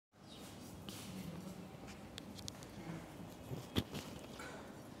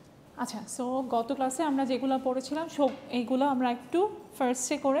আচ্ছা, সো গত ক্লাসে আমরা যেগুলো পড়েছিলাম সব এইগুলো আমরা একটু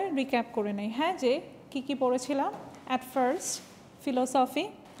ফার্স্টে করে রিক্যাপ করে নেই। হ্যাঁ, যে কি কি পড়েছিলাম। অ্যাট ফার্স্ট ফিলোসফি,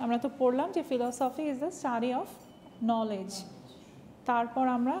 আমরা তো পড়লাম যে philosophy is the study of knowledge. তারপর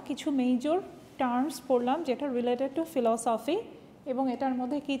আমরা কিছু মেজর টার্মস পড়লাম যেটা রিলেটেড টু ফিলোসফি, এবং এটার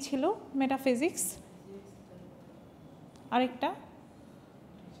মধ্যে কি ছিল, মেটাফিজিক্স, আরেকটা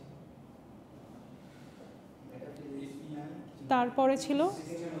তারপরে ছিল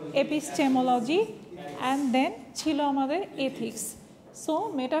এপিস্টেমোলজি, অ্যান্ড দেন ছিল আমাদের এথিক্স। সো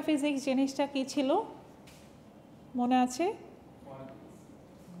মেটাফিজিক্স জিনিসটা কি ছিল মনে আছে?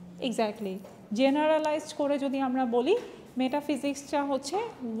 এক্স্যাক্টলি, জেনারেলাইজড করে যদি আমরা বলি, মেটাফিজিক্সটা হচ্ছে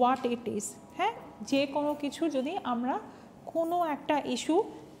হোয়াট ইট ইজ। হ্যাঁ, যে কোনো কিছু যদি আমরা কোনো একটা ইস্যু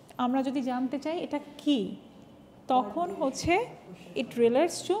আমরা যদি জানতে চাই এটা কি, তখন হচ্ছে ইট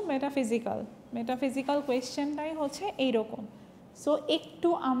রিলেটস টু মেটাফিজিক্যাল। মেটাফিজিক্যাল কোয়েশ্চেনটাই হচ্ছে এইরকম। সো একটু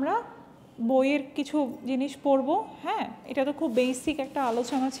আমরা বইয়ের কিছু জিনিস পড়ব। হ্যাঁ, এটা তো খুব বেসিক একটা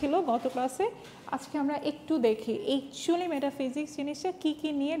আলোচনা ছিল গত ক্লাসে। আজকে আমরা একটু দেখি অ্যাকচুয়ালি মেটাফিজিক্স জিনিসটা কী কী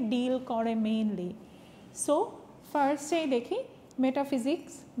নিয়ে ডিল করে মেইনলি। সো ফার্স্টেই দেখি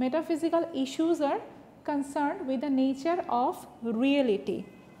metaphysics. Metaphysical issues R concern with the nature of reality.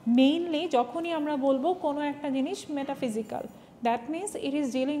 Mainly যখনই আমরা বলবো কোনো একটা জিনিস metaphysical, that means it is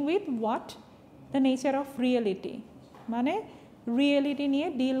dealing with what the nature of reality, মানে রিয়েলিটি নিয়ে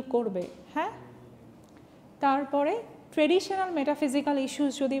ডিল করবে। হ্যাঁ, তারপরে ট্রেডিশনাল মেটাফিজিক্যাল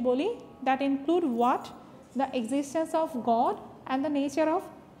ইস্যুস যদি বলি, that include what the existence of god and the nature of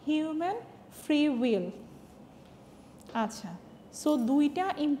human free will. আচ্ছা, so দুইটা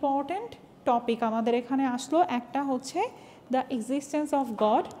important topic আমাদের এখানে আসলো, একটা হচ্ছে দ্য এক্সিস্টেন্স অফ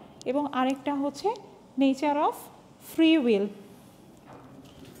গড এবং আরেকটা হচ্ছে nature of free will.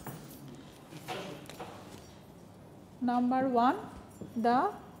 Number 1, the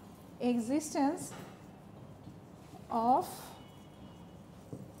existence of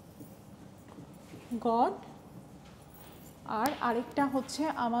God, আর আরেকটা হচ্ছে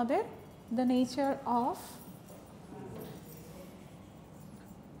আমাদের the nature of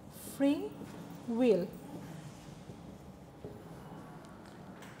free will.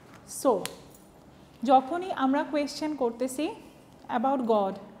 So যখনই আমরা কোয়েশ্চেন করতেছি অ্যাবাউট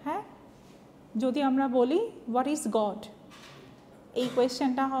গড, হ্যাঁ, যদি আমরা বলি হোয়াট ইজ গড, এই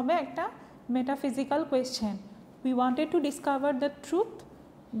কোয়েশ্চেনটা হবে একটা metaphysical question. We wanted to discover the truth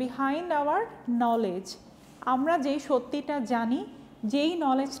behind our knowledge. আমরা যেই সত্যিটা জানি, যেই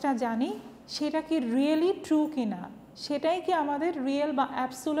নলেজটা জানি, সেটা কি রিয়েলি ট্রু কিনা, সেটাই কি আমাদের রিয়েল বা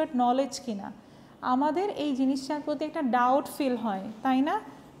অ্যাবসোলিউট নলেজ কিনা। আমাদের এই জিনিসটার প্রতি একটা ডাউট ফিল হয়, তাই না?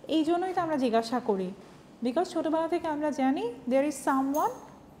 এই জন্যই তো আমরা জিজ্ঞাসা করি, বিকজ ছোটোবেলা থেকে আমরা জানি there is someone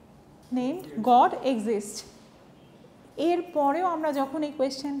named god exist. এরপরেও আমরা যখন এই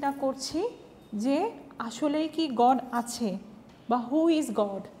কোয়েশ্চেনটা করছি যে আসলেই কি গড আছে বা হু ইজ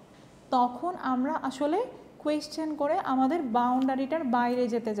গড, তখন আমরা আসলে কোয়েশ্চেন করে আমাদের বাউন্ডারিটার বাইরে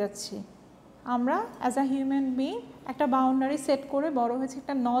যেতে যাচ্ছি। আমরা অ্যাজ আ হিউম্যান বিং একটা বাউন্ডারি সেট করে বড় হয়েছে,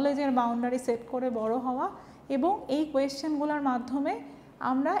 একটা নলেজের বাউন্ডারি সেট করে বড় হওয়া, এবং এই কোয়েশ্চেনগুলোর মাধ্যমে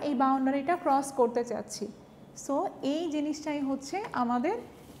আমরা এই বাউন্ডারিটা ক্রস করতে চাচ্ছি। সো এই জিনিসটাই হচ্ছে আমাদের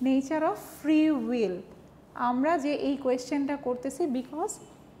নেচার অফ ফ্রি উইল। আমরা যে এই কোয়েশ্চেনটা করতেছি because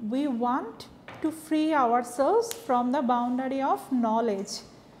we want to free ourselves from the boundary of knowledge.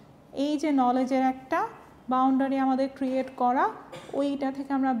 এই যে নলেজের একটা বাউন্ডারি আমাদের ক্রিয়েট করা, ওইটা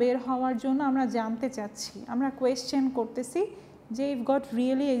থেকে আমরা বের হওয়ার জন্য আমরা জানতে চাচ্ছি, আমরা কোয়েশ্চেন করতেছি যে if god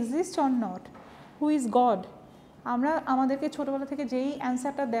really exist or not, who is god. আমরা আমাদেরকে ছোটোবেলা থেকে যেই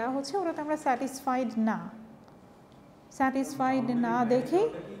অ্যান্সারটা দেওয়া হচ্ছে ওটাতে আমরা স্যাটিসফাইড না দেখেই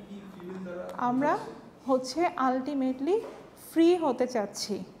আমরা হচ্ছে আলটিমেটলি ফ্রি হতে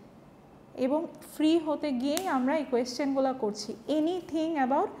চাচ্ছি, এবং ফ্রি হতে গিয়েই আমরা এই কোয়েশ্চেনগুলো করছি। এনিথিং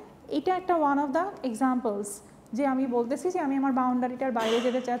অ্যাবাউট, এটা একটা ওয়ান অফ দ্য এক্সাম্পলস যে আমি বলতেছি যে আমি আমার বাউন্ডারিটার বাইরে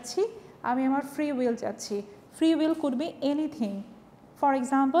যেতে চাচ্ছি, আমি আমার ফ্রি উইল চাচ্ছি। Free will could be anything. For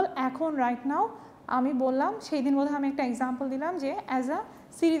example, এখন রাইট নাও আমি বললাম, সেই দিন বোধহয় আমি একটা এক্সাম্পল দিলাম যে as a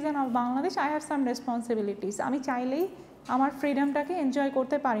citizen of Bangladesh I have some responsibilities. আমি চাইলেই আমার ফ্রিডমটাকে এনজয়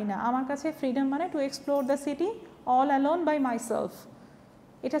করতে পারি না। আমার কাছে ফ্রিডম মানে to explore the city all alone by myself,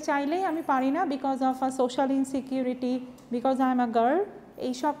 এটা চাইলেই আমি পারি না because of a social insecurity, because I am a girl.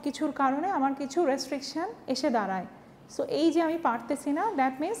 এই সব কিছুর কারণে আমার কিছু রেস্ট্রিকশন এসে দাঁড়ায়। সো এই যে আমি পারতেছি না,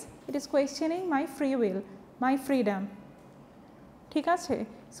 that means it is questioning my free will, my freedom. ঠিক আছে?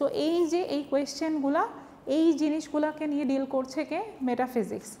 সো এই যে এই কোয়েশ্চেনগুলা, এই জিনিসগুলোকে নিয়ে ডিল করছে কে?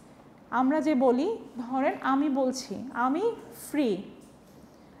 মেটাফিজিক্স। আমরা যে বলি, ধরেন আমি বলছি আমি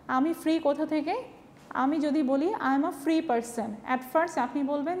ফ্রি কোথা থেকে? আমি যদি বলি I am a free person, at first আপনি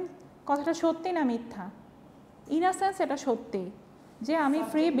বলবেন কথাটা সত্যি না মিথ্যা? ইন আ সেন্স এটা সত্যি যে আমি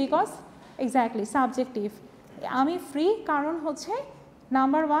ফ্রি বিকজ এক্স্যাক্টলি সাবজেক্টিভ। আমি ফ্রি কারণ হচ্ছে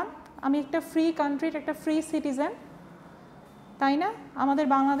নাম্বার ওয়ান, আমি একটা ফ্রি কান্ট্রির একটা ফ্রি সিটিজেন, তাই না? আমাদের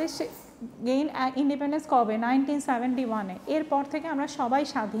বাংলাদেশ গেইন ইন্ডিপেন্ডেন্স কবে? 1971-এ। এরপর থেকে আমরা সবাই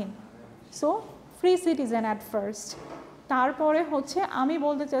স্বাধীন। So free citizen at first. তারপরে হচ্ছে আমি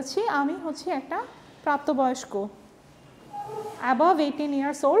বলতে চাচ্ছি আমি হচ্ছে একটা প্রাপ্তবয়স্ক, above 18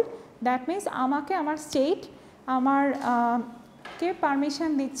 years old. That means আমাকে আমার স্টেট আমার কে পারমিশন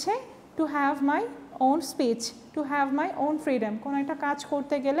দিচ্ছে to have my own speech, to have my own freedom. কোনো একটা কাজ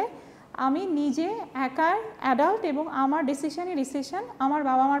করতে গেলে আমি নিজে একার অ্যাডাল্ট এবং আমার ডিসিশন আমার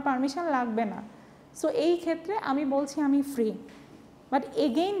বাবা মার পারমিশন লাগবে না। সো এই ক্ষেত্রে আমি বলছি আমি ফ্রি। বাট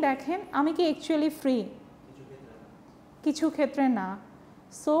এগেইন দেখেন আমি কি অ্যাকচুয়ালি ফ্রি? কিছু ক্ষেত্রে না।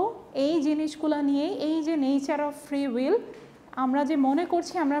 সো এই জিনিসগুলো নিয়েই এই যে নেচার অফ ফ্রি উইল, আমরা যে মনে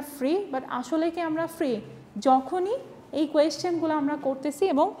করছি আমরা ফ্রি, বাট আসলে কি আমরা ফ্রি? যখনই এই কোয়েশ্চেনগুলো আমরা করতেছি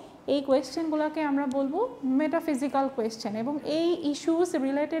এবং এই কোয়েশ্চেনগুলোকে আমরা বলবো মেটাফিজিক্যাল কোয়েশ্চেন, এবং এই ইস্যুস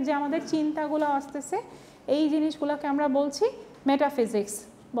রিলেটেড যে আমাদের চিন্তাগুলো আসতেছে এই জিনিসগুলোকে আমরা বলছি মেটাফিজিক্স।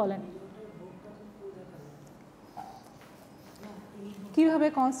 বলেন কিভাবে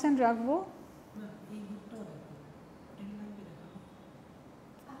কনস্ট্যান্ট রাখবো?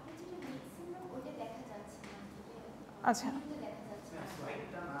 আচ্ছা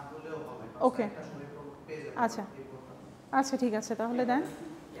ওকে, আচ্ছা আচ্ছা ঠিক আছে তাহলে দেন।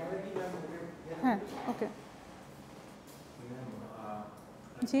 হ্যাঁ ওকে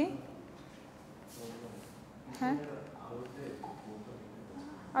জি হ্যাঁ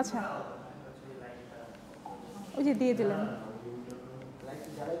আচ্ছা ওই যে দিয়ে দিলেন।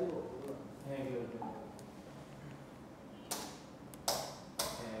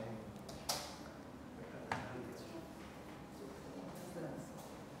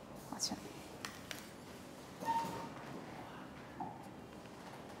 আচ্ছা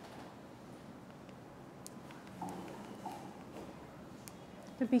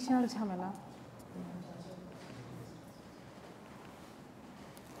বিশাল ঝামেলা।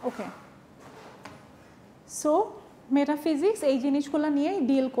 ওকে সো মেটাফিজিক্স এই জিনিসগুলো নিয়েই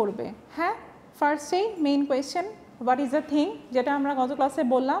ডিল করবে। হ্যাঁ ফার্স্টেই main question what is the thing, যেটা আমরা গত ক্লাসে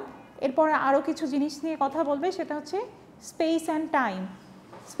বললাম। এরপরে আরও কিছু জিনিস নিয়ে কথা বলবে, সেটা হচ্ছে space and time.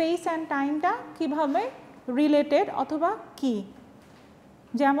 Space and টাইমটা কীভাবে রিলেটেড অথবা কি।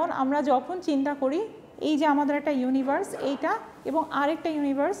 যেমন আমরা যখন চিন্তা করি এই যে আমাদের একটা ইউনিভার্স এইটা এবং আরেকটা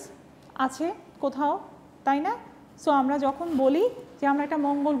ইউনিভার্স আছে কোথাও, তাই না? সো আমরা যখন বলি যে আমরা একটা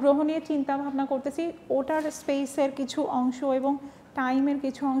মঙ্গল গ্রহ নিয়ে চিন্তা ভাবনা করতেছি, ওটার স্পেসের কিছু অংশ এবং টাইমের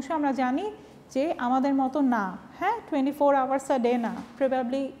কিছু অংশ আমরা জানি যে আমাদের মতো না। হ্যাঁ 24 আওয়ার্স আ ডে না,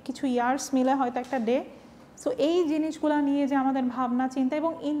 প্রবাবলি কিছু ইয়ার্স মিলে হয়তো একটা ডে। সো এই জিনিসগুলো নিয়ে যে আমাদের ভাবনা চিন্তা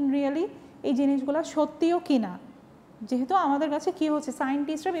এবং ইন রিয়েলি এই জিনিসগুলো সত্যিও কি না, যেহেতু আমাদের কাছে কী হচ্ছে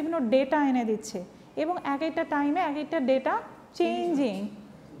সায়েন্টিস্টরা বিভিন্ন ডেটা এনে দিচ্ছে এবং এক একটা টাইমে এক একটা ডেটা চেঞ্জিং।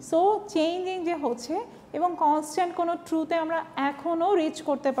 সো চেঞ্জিং যে হচ্ছে এবং কনস্ট্যান্ট কোনো ট্রুথে আমরা এখনও রিচ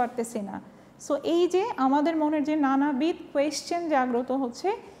করতে পারতেছি না। সো এই যে আমাদের মনের যে নানাবিধ কোয়েশ্চেন জাগ্রত হচ্ছে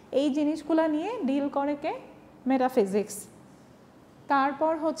এই জিনিসগুলো নিয়ে ডিল করে কে? মেটাফিজিক্স।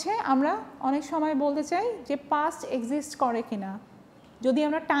 তারপর হচ্ছে আমরা অনেক সময় বলতে চাই যে পাস্ট এক্সিস্ট করে কিনা। যদি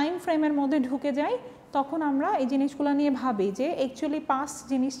আমরা টাইম ফ্রেমের মধ্যে ঢুকে যাই তখন আমরা এই জিনিসগুলো নিয়ে ভাবি যে অ্যাকচুয়ালি পাস্ট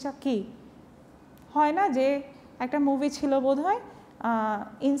জিনিসটা কী। হয় না যে একটা মুভি ছিল বোধহয়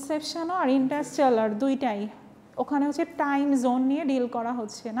ইনসেপশনও আর ইন্টারস্টেলার দুইটাই, ওখানে হচ্ছে টাইম জোন নিয়ে ডিল করা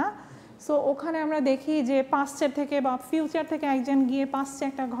হচ্ছে না। সো ওখানে আমরা দেখি যে পাস্টের থেকে বা ফিউচার থেকে একজন গিয়ে পাস্টে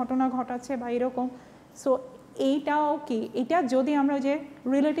একটা ঘটনা ঘটাচ্ছে বা এরকম। সো এইটাও কি, এটা যদি আমরা যে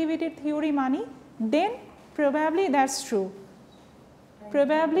রিলেটিভিটির theory money then probably that's true,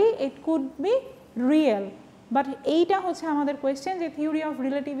 probably it could be real. But এইটা হচ্ছে আমাদের কোয়েশ্চেন যে থিওরি অফ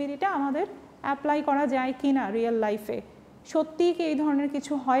রিলেটিভিটিটা আমাদের অ্যাপ্লাই করা যায় কি না রিয়েল লাইফে, সত্যিই কি এই ধরনের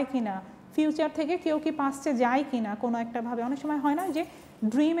কিছু হয় কি না, ফিউচার থেকে কেউ কি পাস্টে যায় কি না কোনো একটা ভাবে। অনেক সময় হয় না যে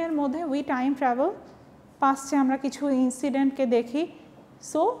ড্রিমের মধ্যে উই টাইম ট্রাভেল, পাস্টে আমরা কিছু ইনসিডেন্টকে দেখি।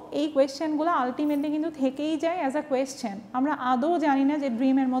 সো এই কোয়েশ্চেনগুলো আলটিমেটলি কিন্তু থেকেই যায় অ্যাজ আ কোয়েশ্চেন। আমরা আদৌ জানি না যে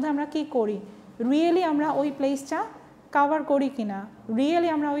ড্রিমের মধ্যে আমরা কি করি, রিয়েলি আমরা ওই প্লেসটা কাভার করি কি না, রিয়েলি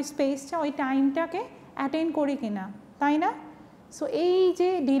আমরা ওই স্পেসটা ওই টাইমটাকে অ্যাটেন্ড করি কি না, তাই না? সো এই যে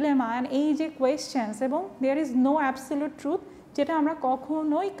ডিলেমা অ্যান্ড এই যে কোয়েশ্চেন্স এবং there is no absolute truth, যেটা আমরা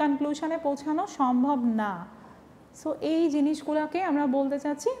কখনোই কনক্লুশনে পৌঁছানো সম্ভব না। সো এই জিনিসগুলোকে আমরা বলতে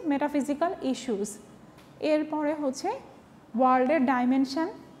চাচ্ছি মেটাফিজিক্যাল ইস্যুস। এরপরে হচ্ছে ওয়ার্ল্ডের ডাইমেনশন।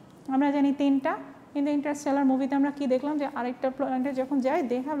 আমরা জানি 3টা, কিন্তু ইন্টারস্টেলার মুভিতে আমরা কি দেখলাম যে আরেকটা প্ল্যানেটে যখন যাই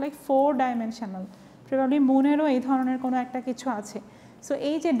they have like 4 dimensional. Probably মুনেরও এই ধরনের কোনো একটা কিছু আছে। সো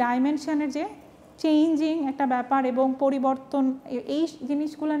এই যে ডাইমেনশনের যে চেঞ্জিং একটা ব্যাপার এবং পরিবর্তন, এই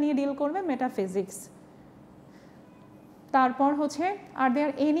জিনিসগুলো নিয়ে ডিল করবে মেটাফিজিক্স। তারপর হচ্ছে আর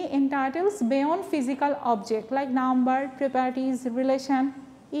there any এন্টাইটেলস beyond physical object like number, properties, relation,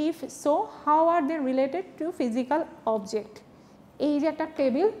 if so how are they related to physical object. এই যে একটা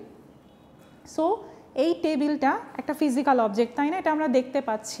টেবিল, সো এই টেবিলটা একটা ফিজিক্যাল অবজেক্ট, তাই না? এটা আমরা দেখতে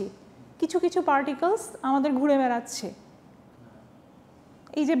পাচ্ছি, কিছু কিছু পার্টিকলস আমাদের ঘুরে বেড়াচ্ছে।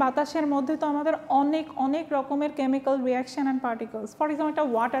 এই যে বাতাসের মধ্যে তো আমাদের অনেক অনেক রকমের chemical reaction and particles, for example একটা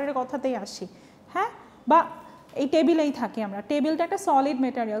ওয়াটারের কথাতেই আসি, হ্যাঁ, বা এই টেবিলেই থাকি আমরা। টেবিলটা একটা সলিড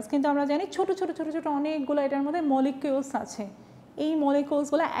মেটেরিয়ালস, কিন্তু আমরা জানি ছোট ছোট ছোট ছোট অনেকগুলো এটার মধ্যে মলিকিউলস আছে। এই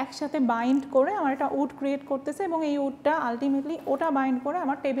মলিকিউলসগুলো একসাথে বাইন্ড করে আমার একটা উড ক্রিয়েট করতেছে এবং এই উডটা আলটিমেটলি ওটা বাইন্ড করে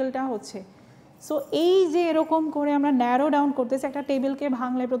আমার টেবিলটা হচ্ছে। সো এই যে এরকম করে আমরা ন্যারো ডাউন করতেছি, একটা টেবিলকে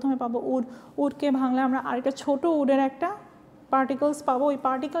ভাঙলে প্রথমে পাবো উড, উডকে ভাঙলে আমরা আরেকটা ছোট উডের একটা পার্টিকলস পাবো, ওই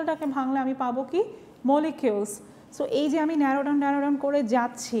পার্টিকলটাকে ভাঙলে আমি পাবো কি মলিকিউলস। সো এই যে আমি ন্যারো ডাউন করে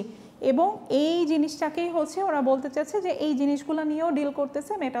যাচ্ছি, এবং এই জিনিসটাকেই হচ্ছে ওরা বলতে চাচ্ছে যে এই জিনিসগুলো নিয়েও ডিল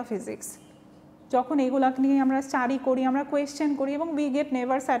করতেছে মেটাফিজিক্স। যখন এগুলাকে নিয়ে আমরা স্টাডি করি, আমরা কোয়েশ্চেন করি এবং we get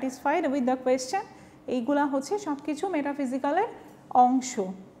never satisfied with the question, এইগুলা হচ্ছে সব কিছু মেটাফিজিক্যালের অংশ।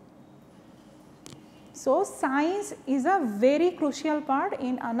 So science is a very crucial part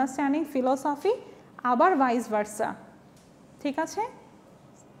in understanding philosophy, আবার ভাইস ভার্সা, ঠিক আছে?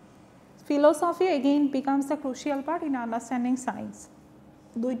 Philosophy again becomes the crucial part in understanding science.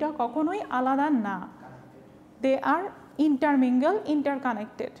 দুইটা কখনোই আলাদা না, দে আর ইন্টারমিঙ্গল,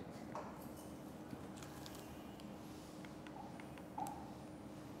 ইন্টারকানেক্টেড।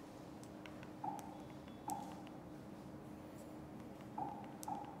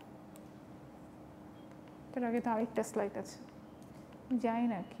 তার আগে তো আরেকটা স্লাইড আছে, জানি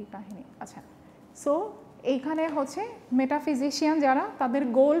না কি কাহিনী। আচ্ছা, সো এইখানে হচ্ছে মেটাফিজিশিয়ান যারা, তাদের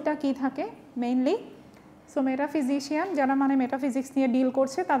গোলটা কি থাকে মেইনলি। সো মেটাফিজিশিয়ান যারা মানে মেটাফিজিক্স নিয়ে ডিল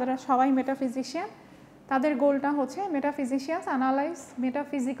করছে, তারা সবাই মেটাফিজিশিয়ান। তাদের গোলটা হচ্ছে মেটাফিজিশিয়ানস analyse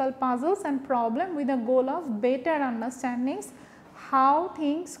metaphysical puzzles and problem with the goal of better আন্ডারস্ট্যান্ডিংস how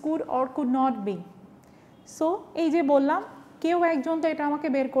things could or could not be. So এই যে বললাম, কেউ একজন তো এটা আমাকে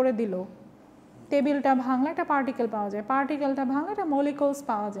বের করে দিল, টেবিলটা ভাঙলে একটা পার্টিকেল পাওয়া যায়, পার্টিকেলটা ভাঙলে একটা মলিকুলস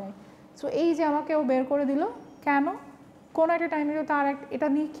পাওয়া যায়। সো এই যে আমাকে ও বের করে দিল, কেন? কোনো একটা টাইমে তো তার এটা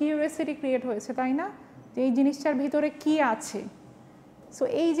নিয়ে কিউরিওসিটি ক্রিয়েট হয়েছে, তাই না, যে এই জিনিসটার ভিতরে কি আছে। সো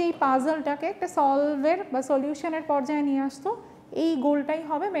এই যে এই পাজলটাকে একটা সলভের বা সলিউশনের পর্যায়ে নিয়ে আসতো, এই গোলটাই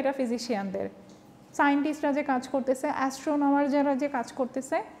হবে মেটাফিজিশিয়ানদের। সায়েন্টিস্টরা যে কাজ করতেছে, অ্যাস্ট্রোনমার যারা যে কাজ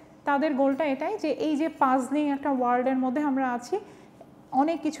করতেছে, তাদের গোলটা এটাই যে এই যে পাজলিং একটা ওয়ার্ল্ডের মধ্যে আমরা আছি,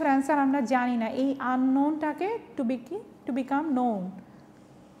 অনেক কিছুর অ্যান্সার আমরা জানি না, এই আননোনটাকে to become known,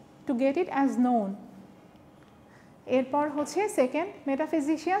 to get it as known. এরপর হচ্ছে second,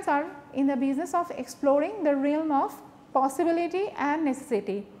 মেটাফিজিশিয়ানস R in the business of exploring the realm of possibility and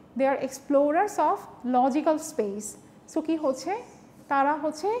necessity, they R explorers of logical space. So কী হচ্ছে, তারা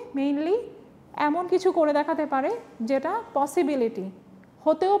হচ্ছে মেইনলি এমন কিছু করে দেখাতে পারে যেটা পসিবিলিটি,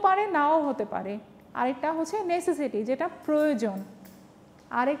 হতেও পারে নাও হতে পারে, আরেকটা হচ্ছে নেসেসিটি, যেটা প্রয়োজন,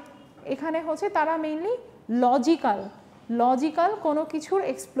 এখানে হচ্ছে তারা মেইনলি লজিক্যাল কোনো কিছুর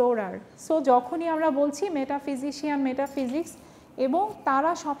এক্সপ্লোরার। সো যখনই আমরা বলছি মেটাফিজিশিয়ান, মেটাফিজিক্স, এবং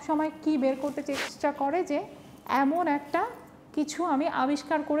তারা সবসময় কি বের করতে চেষ্টা করে যে এমন একটা কিছু আমি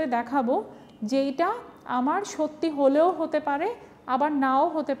আবিষ্কার করে দেখাবো যেইটা আমার সত্যি হলেও হতে পারে আবার নাও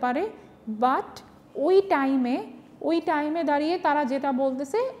হতে পারে, বাট ওই টাইমে দাঁড়িয়ে তারা যেটা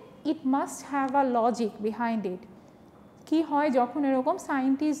বলতেছে, it must have a logic behind it. কি হয় যখন এরকম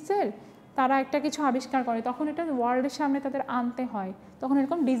সায়েন্টিস্টদের তারা একটা কিছু আবিষ্কার করে, তখন এটা ওয়ার্ল্ডের সামনে তাদের আনতে হয়, তখন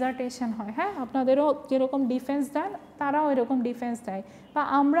এরকম ডিজার্টেশন হয়। হ্যাঁ, আপনাদেরও যেরকম ডিফেন্স দেন, তারাও এরকম ডিফেন্স দেয়, বা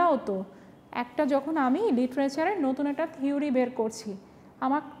আমরাও তো একটা, যখন আমি লিটারেচারের নতুন একটা থিওরি বের করছি,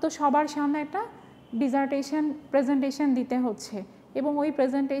 আমার তো সবার সামনে একটা ডিজার্টেশন প্রেজেন্টেশন দিতে হচ্ছে, এবং ওই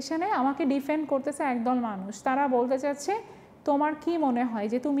প্রেজেন্টেশনে আমাকে ডিফেন্ড করতেছে একদল মানুষ। তারা বলতে চাচ্ছে, তোমার কি মনে হয়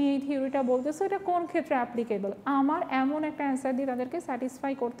যে তুমি এই থিওরিটা বলতেছো, এটা কোন ক্ষেত্রে অ্যাপ্লিকেবল? আমার এমন একটা অ্যান্সার দিয়ে তাদেরকে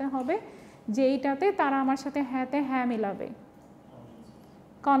স্যাটিসফাই করতে হবে যে এইটাতে তারা আমার সাথে হ্যাঁতে হ্যাঁ মিলাবে,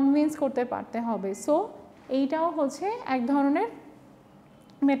 কনভিন্স করতে পারতে হবে। সো এইটাও হচ্ছে এক ধরনের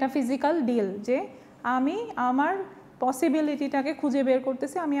মেটাফিজিক্যাল ডিল, যে আমি আমার পসিবিলিটিটাকে খুঁজে বের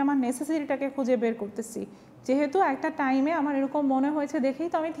করতেছি, আমি আমার নেসেসিটিটাকে খুঁজে বের করতেছি। যেহেতু একটা টাইমে আমার এরকম মনে হয়েছে দেখেই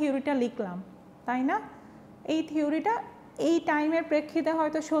তো আমি থিওরিটা লিখলাম, তাই না? এই থিওরিটা এই টাইমের প্রেক্ষিতে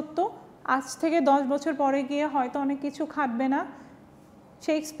হয়তো সত্য, আজ থেকে 10 বছর পরে গিয়ে হয়তো অনেক কিছু খাটবে না,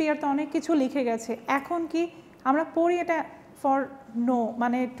 শেক্সপিয়ার তো অনেক কিছু লিখে গেছে। এখন কি আমরা পড়ি এটা ফর নো,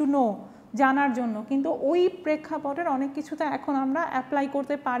 মানে টু নো, জানার জন্য, কিন্তু ওই প্রেক্ষাপটের অনেক কিছু তো এখন আমরা অ্যাপ্লাই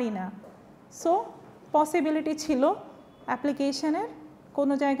করতে পারি না। সো পসিবিলিটি ছিল অ্যাপ্লিকেশনের,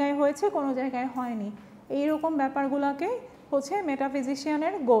 কোনো জায়গায় হয়েছে কোনো জায়গায় হয়নি, এইরকম ব্যাপারগুলোকে হচ্ছে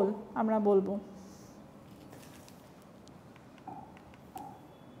মেটাফিজিশিয়ানের গোল আমরা বলবো।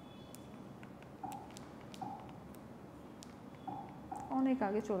 অনেক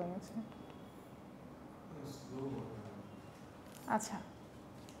আগে চলে গেছে। আচ্ছা,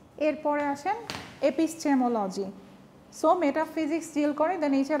 এরপরে আসেন এপিস্টেমোলজি। সো মেটাফিজিক্স ডিল করে দ্য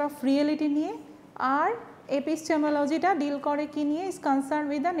নেচার অফ রিয়েলিটি নিয়ে, আর এপিস্টেমোলজিটা ডিল করে কি নিয়ে? Is concern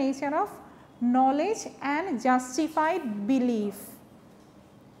with the nature of knowledge and justified belief.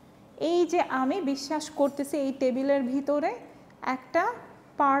 এই যে আমি বিশ্বাস করতেছি এই টেবিলের ভিতরে একটা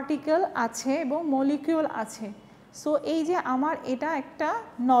পার্টিকেল আছে এবং মলিকিউল আছে, সো এই যে আমার এটা একটা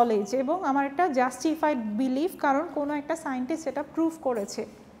নলেজ এবং আমার একটা জাস্টিফাইড বিলিফ, কারণ কোনো একটা সায়েন্টিস্ট এটা প্রুভ করেছে।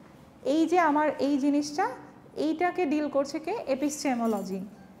 এই যে আমার এই জিনিসটা, এইটাকে ডিল করছে কে? এপিস্টেমোলজি।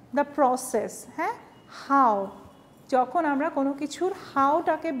 দ্য প্রসেস, হ্যাঁ, হাউ, যখন আমরা কোনো কিছুর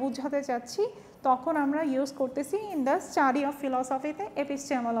হাউটাকে বুঝাতে চাচ্ছি তখন আমরা ইউজ করতেছি in the study of ফিলসফিতে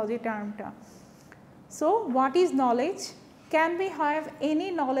epistemology টার্মটা। So what is knowledge? Can we have any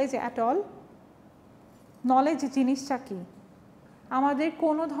knowledge at all? Knowledge জিনিসটা কি? আমাদের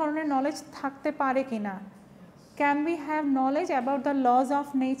কোনো ধরনের নলেজ থাকতে পারে কি না? Can we have knowledge about the lodge of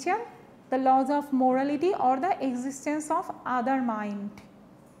nature, the lodge of morality or the existence of other mind?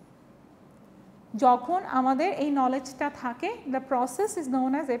 যখন আমাদের এই নলেজটা থাকে, the process is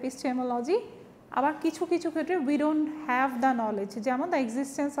known as epistemology. আবার কিছু কিছু ক্ষেত্রে we don't have the knowledge, যেমন দ্য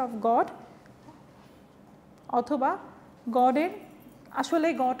এক্সিস্টেন্স অফ গড, অথবা গডের আসলে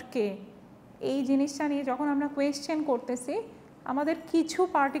গড কে, এই জিনিসটা নিয়ে যখন আমরা কোয়েশ্চেন করতেছি আমাদের কিছু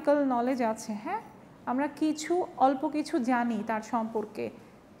পার্টিকেল নলেজ আছে, হ্যাঁ, আমরা কিছু অল্প কিছু জানি তার সম্পর্কে,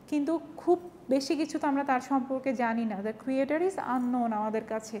 কিন্তু খুব বেশি কিছু তো আমরা তার সম্পর্কে জানি না। দ্য ক্রিয়েটর ইজ আননোন আমাদের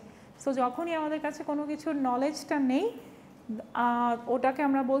কাছে। সো যখনই আমাদের কাছে কোনো কিছুর নলেজটা নেই, ওটাকে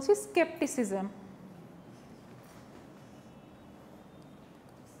আমরা বলছি scepticism.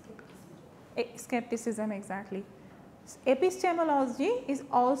 Skepticism, exactly. Epistemology is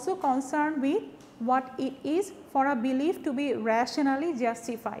also concerned with what it is for a belief to be rationally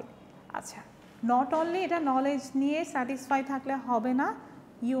justified. আচ্ছা, not only এটা নলেজ নিয়ে স্যাটিসফাই থাকলে হবে না,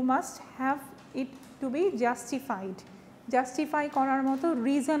 you must have it to be justified. Justify করার মতো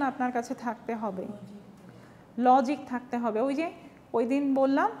রিজন আপনার কাছে থাকতে হবে, লজিক থাকতে হবে। ওই যে ওই দিন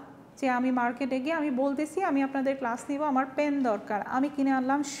বললাম যে আমি মার্কেটে গিয়ে আমি বলতেছি আমি আপনাদের ক্লাস নিব, আমার পেন দরকার, আমি কিনে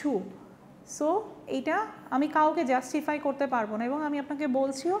আনলাম শু। সো এইটা আমি কাউকে জাস্টিফাই করতে পারবো না, এবং আমি আপনাকে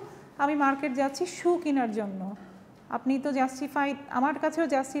বলছিও আমি মার্কেট যাচ্ছি শু কেনার জন্য। আপনি তো জাস্টিফাইড, আমার কাছেও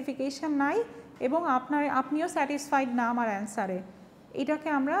জাস্টিফিকেশান নাই, এবং আপনিও স্যাটিসফাইড না আমার অ্যান্সারে। এটাকে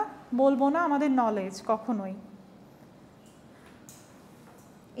আমরা বলবো না আমাদের নলেজ কখনোই।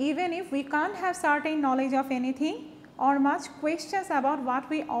 Even if we can't have certain knowledge of anything or much, questions about what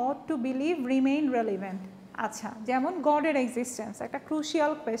we ought to believe remain relevant. আচ্ছা, যেমন গডের এক্সিস্টেন্স একটা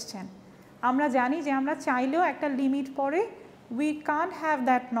ক্রুশিয়াল কোয়েশ্চেন। আমরা জানি যে আমরা চাইলেও একটা লিমিট পরে we can't have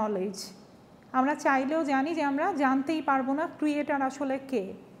that knowledge. আমরা চাইলেও জানি যে আমরা জানতেই পারবো না ক্রিয়েটার আসলে কে।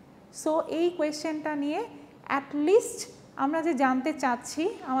 সো এই কোয়েশ্চেনটা নিয়ে অ্যাটলিস্ট আমরা যে জানতে চাচ্ছি,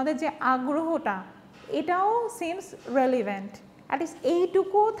 আমাদের যে আগ্রহটা, এটাও সিমস রেলিভেন্ট। অ্যাটলিস্ট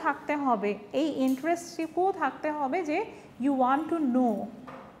এইটুকুও থাকতে হবে, এই ইন্টারেস্টটুকুও থাকতে হবে যে you want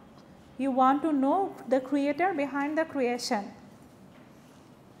to know the creator behind the creation.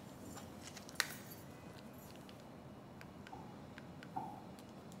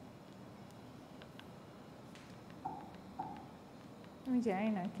 আমি জানি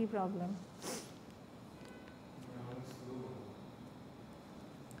না কি প্রবলেম।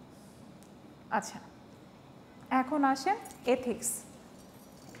 আচ্ছা, এখন আসেন এথিক্স,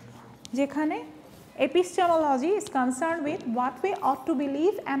 যেখানে epistemology is concern with what we ought to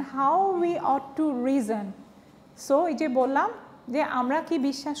believe and how we ought to reason. So এই যে বললাম যে আমরা কি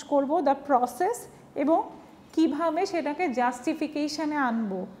বিশ্বাস করব, দ্য প্রসেস, এবং কিভাবে সেটাকে জাস্টিফিকেশানে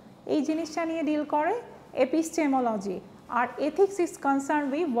আনবো, এই জিনিসটা নিয়ে ডিল করে epistemology. R ethics is concern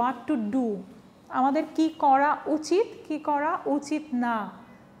with what to do, আমাদের কি করা উচিত কি করা উচিত না,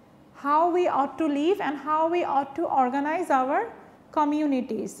 how we ought to live and how we ought to organize our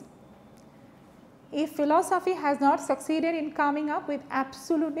communities. If philosophy has not succeeded in coming up with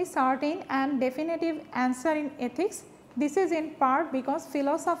absolutely certain and definitive answer in ethics, this is in part because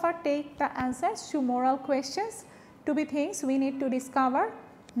philosophers take the answers to moral questions to be things we need to discover,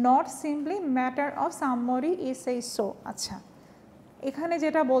 not simply matter of somebody is say so. আচ্ছা, এখানে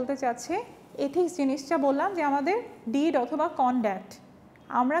যেটা বলতে চাচ্ছে ethics জিনিসটা বললাম যে আমাদের did অথবা কন্ডাক্ট,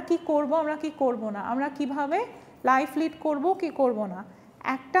 আমরা কি করব না, আমরা কিভাবে লাইফ লিড করব কি করব না,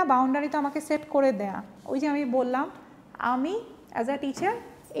 একটা বাউন্ডারি তো আমাকে সেট করে দেয়া। ওই যে আমি বললাম আমি অ্যাজ আ টিচার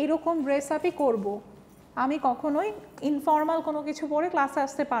এইরকম ড্রেস আপই করবো, আমি কখনোই ইনফর্মাল কোনো কিছু পরে ক্লাসে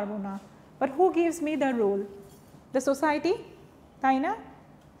আসতে পারবো না, but who gives me the rule? The society, তাই না?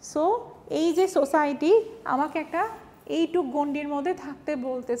 সো এই যে সোসাইটি আমাকে একটা এইটুক গণ্ডির মধ্যে থাকতে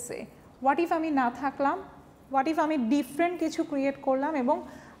বলতেছে, হোয়াট ইফ আমি না থাকলাম, হোয়াট ইফ আমি ডিফারেন্ট কিছু ক্রিয়েট করলাম এবং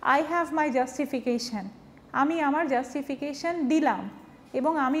আই হ্যাভ মাই জাস্টিফিকেশান, আমি আমার জাস্টিফিকেশান দিলাম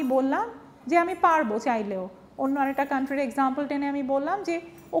এবং আমি বললাম যে আমি পারবো চাইলেও। অন্য আরেকটা কান্ট্রির এক্সাম্পল টেনে আমি বললাম যে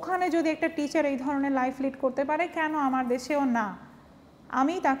ওখানে যদি একটা টিচার এই ধরনের লাইফ লিড করতে পারে, কেন আমার দেশেও না?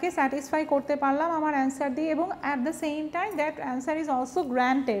 আমি তাকে স্যাটিসফাই করতে পারলাম আমার অ্যান্সার দিয়ে এবং at the same time that answer is also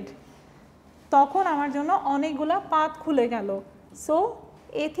granted. তখন আমার জন্য অনেকগুলো পাথ খুলে গেল। সো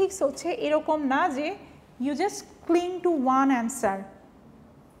এথিক্স হচ্ছে এরকম না যে you just ক্লিং two one answer.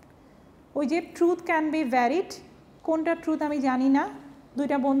 ওই যে ট্রুথ ক্যান বি ভ্যারিড, কোনটা ট্রুথ আমি জানি না,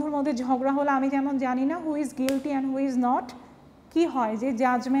 দুইটা বন্ধুর মধ্যে ঝগড়া হলো আমি যেমন জানি না who is guilty and who is not. কি হয় যে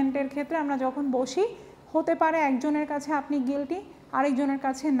জাজমেন্টের ক্ষেত্রে আমরা যখন বসি, হতে পারে একজনের কাছে আপনি গিলটি, আরেকজনের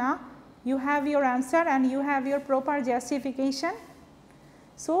কাছে না। You have your answer and you have your proper justification.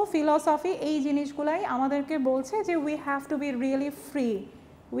 So philosophy এই জিনিসগুলাই আমাদেরকে বলছে যে we have to be really free,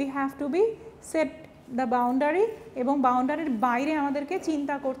 we have to B set the boundary, এবং বাউন্ডারির বাইরে আমাদেরকে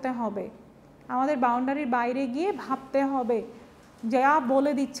চিন্তা করতে হবে, আমাদের বাউন্ডারির বাইরে গিয়ে ভাবতে হবে যা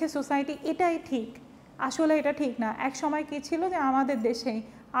বলে দিচ্ছে সোসাইটি এটাই ঠিক, আসলে এটা ঠিক না। এক সময় কী ছিল যে আমাদের দেশে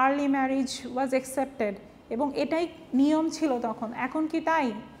আর্লি ম্যারেজ ওয়াজ অ্যাকসেপ্টেড এবং এটাই নিয়ম ছিল তখন, এখন কি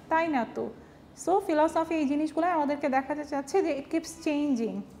তাই না তো। সো ফিলসফি এই জিনিসগুলো আমাদেরকে দেখাতে চাচ্ছে যে it keeps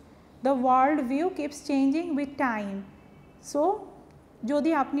changing, the world view keeps changing with time. So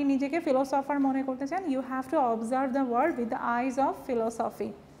যদি আপনি নিজেকে ফিলসফার মনে করতে চান, you have to observe the world with the eyes of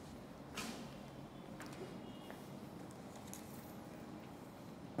philosophy.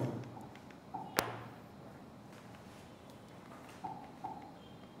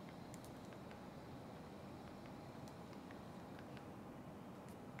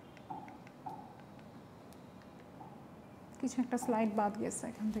 কিছু একটা স্লাইড বাদ গেছে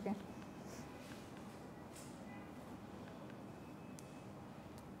এখান থেকে।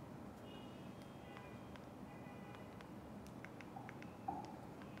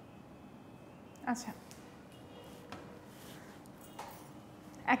 আচ্ছা,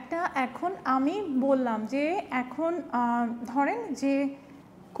 একটা এখন আমি বললাম যে এখন ধরেন যে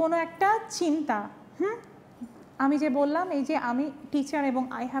কোনো একটা চিন্তা, আমি যে বললাম এই যে আমি টিচার এবং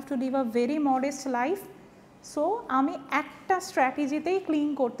I have to leave a very modest life. So আমি একটা স্ট্র্যাটেজিতেই ক্লিং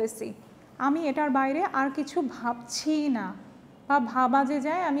করতেছি, আমি এটার বাইরে আর কিছু ভাবছি না, বা ভাবা যে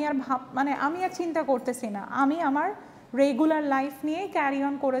যায় আমি আর আমি আর চিন্তা করতেছি না, আমি আমার রেগুলার লাইফ নিয়ে ক্যারি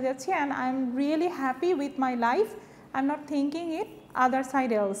অন করে যাচ্ছি and I am really happy with my life, I am not thinking it other side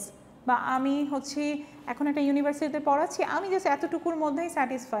else. বা আমি হচ্ছে এখন একটা ইউনিভার্সিটিতে পড়াচ্ছি, আমি জাস্ট এতটুকুর মধ্যেই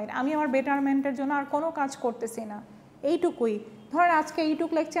স্যাটিসফাইড, আমি আমার বেটারমেন্টের জন্য আর কোনো কাজ করতেছি না, এইটুকুই। ধরেন আজকে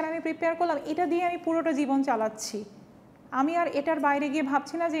এইটুক লেকচার আমি প্রিপেয়ার করলাম, এটা দিয়ে আমি পুরোটা জীবন চালাচ্ছি, আমি আর এটার বাইরে গিয়ে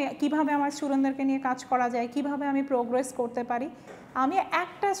ভাবছি না যে কিভাবে আমার স্টুডেন্টদেরকে নিয়ে কাজ করা যায়, কিভাবে আমি প্রোগ্রেস করতে পারি, আমি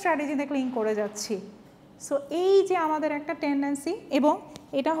একটা স্ট্র্যাটেজিতে ক্লিং করে যাচ্ছি। সো এই যে আমাদের একটা টেন্ডেন্সি, এবং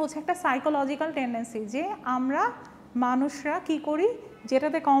এটা হচ্ছে একটা সাইকোলজিক্যাল টেন্ডেন্সি যে আমরা মানুষরা কি করি,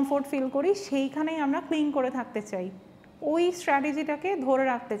 যেটাতে কমফোর্ট ফিল করি সেইখানেই আমরা ক্লিং করে থাকতে চাই, ওই স্ট্র্যাটেজিটাকে ধরে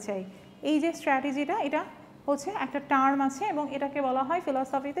রাখতে চাই। এই যে স্ট্র্যাটেজিটা, এটা হচ্ছে একটা টার্ম আছে এবং এটাকে বলা হয়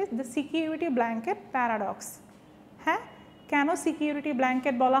ফিলসফিতে দ্য সিকিউরিটি ব্ল্যাঙ্কেট প্যারাডক্স। হ্যাঁ, কেন সিকিউরিটি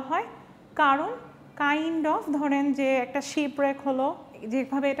ব্ল্যাঙ্কেট বলা হয়? কারণ কাইন্ড অফ ধরেন যে একটা শিপরেক হলো,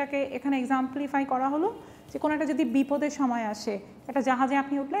 যেভাবে এটাকে এখানে এক্সাম্পলিফাই করা হলো যে কোনো একটা যদি বিপদের সময় আসে, একটা জাহাজে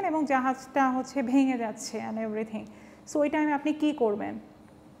আপনি উঠলেন এবং জাহাজটা হচ্ছে ভেঙে যাচ্ছে অ্যান্ড এভরিথিং। সো ওই টাইমে আপনি কী করবেন?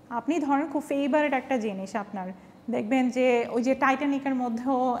 আপনি ধরেন খুব ফেভারিট একটা জিনিস আপনার, দেখবেন যে ওই যে টাইটানিকের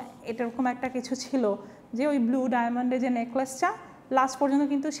মধ্যেও এরকম একটা কিছু ছিল যে ওই ব্লু ডায়মন্ডের যে নেকলেসটা লাস্ট পর্যন্ত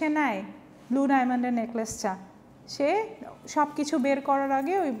কিন্তু সে নেয়, ব্লু ডায়মন্ডের নেকলেসটা সে সব কিছু বের করার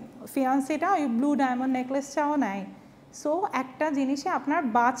আগে ওই ফিয়ান্সিটা ওই ব্লু ডায়মন্ড নেকলেসটাও নেয়। সো একটা জিনিসে আপনার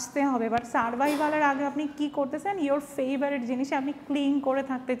বাঁচতে হবে, বাট সার্ভাইভালের আগে আপনি কি করতেছেন, ইয়োর ফেভারিট জিনিসে আপনি ক্লিং করে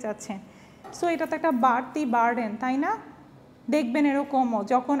থাকতে চাচ্ছেন। সো এটা তো একটা বাড়তি বার্ডেন, তাই না? দেখবেন এরকমও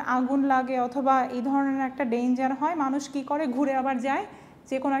যখন আগুন লাগে অথবা এই ধরনের একটা ডেঞ্জার হয়, মানুষ কি করে, ঘুরে আবার যায়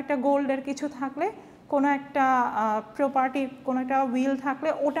যে কোনো একটা গোল্ডের কিছু থাকলে, কোনো একটা প্রপার্টির কোনো একটা উইল থাকলে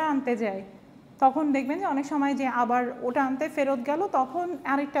ওটা আনতে যায়। তখন দেখবেন যে অনেক সময় যে আবার ওটা আনতে ফেরত গেল, তখন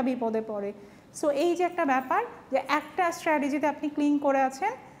আরেকটা বিপদে পড়ে। সো এই যে একটা ব্যাপার যে একটা স্ট্র্যাটেজিতে আপনি ক্লিং করে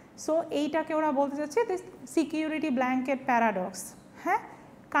আছেন, সো এইটাকে ওরা বলতে চাচ্ছে সিকিউরিটি ব্ল্যাঙ্কেট প্যারাডক্স। হ্যাঁ,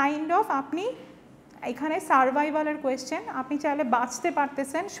 কাইন্ড অফ আপনি এখানে সার্ভাইভালের কোয়েশ্চেন, আপনি চাইলে বাঁচতে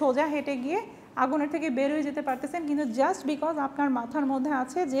পারতেছেন, সোজা হেঁটে গিয়ে আগুনের থেকে বের হয়ে যেতে পারতেছেন, কিন্তু জাস্ট বিকজ আপনার মাথার মধ্যে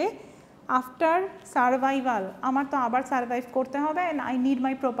আছে যে আফটার সার্ভাইভাল আমার তো আবার সার্ভাইভ করতে হবে and I need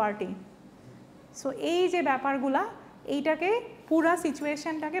my property. So এই যে ব্যাপারগুলা, এইটাকে পুরা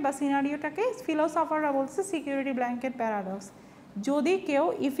সিচুয়েশনটাকে বা সিনারিওটাকে ফিলোসফাররা বলছে সিকিউরিটি ব্ল্যাঙ্কেট প্যারাডক্স। যদি কেউ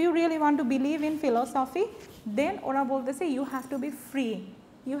if you really want to believe in philosophy দেন ওরা বলতেছে you have to be free,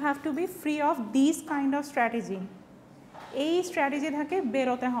 you have to be free of this kind of strategy. এই স্ট্র্যাটেজি থেকে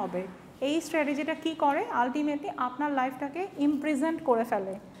বেরোতে হবে। এই স্ট্র্যাটেজিটা কী করে, আলটিমেটলি আপনার লাইফটাকে ইমপ্রিজেন্ট করে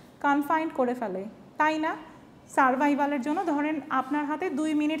ফেলে, কনফাইন্ড করে ফেলে, তাই না? সার্ভাইভালের জন্য ধরেন আপনার হাতে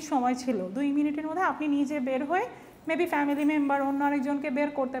 2 মিনিট সময় ছিল, 2 মিনিটের মধ্যে আপনি নিজে বের হয়ে মেবি ফ্যামিলি মেম্বার অন্য আরেকজনকে বের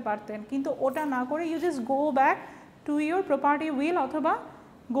করতে পারতেন, কিন্তু ওটা না করে you just go back to your property will অথবা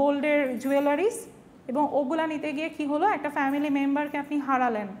গোল্ডের জুয়েলারিস, এবং ওগুলা নিতে গিয়ে কী হলো, একটা ফ্যামিলি মেম্বারকে আপনি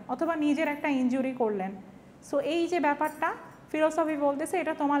হারালেন অথবা নিজের একটা ইনজুরি করলেন। সো এই যে ব্যাপারটা ফিলোসফি বলতেছে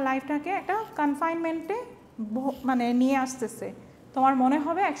এটা তোমার লাইফটাকে একটা কনফাইনমেন্টে মানে নিয়ে আসতেছে, তোমার মনে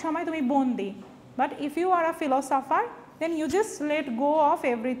হবে এক সময় তুমি বন্দি। But if you R a philosopher then you just let go of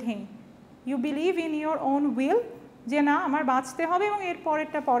everything, you believe in your own will যে না আমার বাঁচতে হবে এবং এর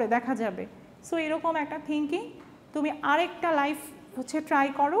পরেরটা পরে দেখা যাবে। সো এরকম একটা থিঙ্কিং, তুমি আরেকটা লাইফ হচ্ছে ট্রাই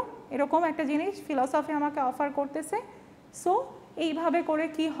করো, এরকম একটা জিনিস ফিলোসফি আমাকে অফার করতেছে। সো এইভাবে করে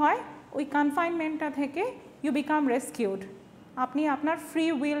কি হয়, ওই কনফাইনমেন্টটা থেকে ইউ বিকাম রেস্কিউড, আপনি আপনার ফ্রি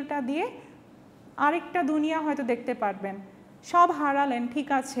উইলটা দিয়ে আরেকটা দুনিয়া হয়তো দেখতে পারবেন। সব হারালেন ঠিক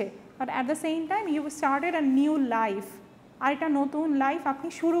আছে, but at the same time you started a new life, আরেকটা নতুন লাইফ আপনি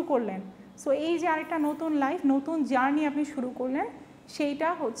শুরু করলেন। সো এই যে আরেকটা নতুন লাইফ, নতুন জার্নি আপনি শুরু করলেন, সেইটা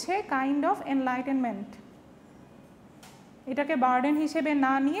হচ্ছে কাইন্ড অফ এনলাইটেনমেন্ট। এটাকে বার্ডেন হিসেবে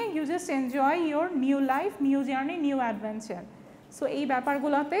না নিয়ে you just enjoy your new life, new journey, new adventure. So এই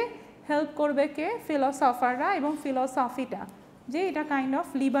ব্যাপারগুলোতে হেল্প করবে কে, ফিলোসফাররা এবং ফিলোসফিটা, যে এটা কাইন্ড অফ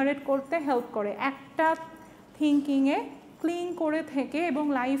লিবারেট করতে হেল্প করে, একটা থিঙ্কিংয়ে ক্লিং করে থেকে এবং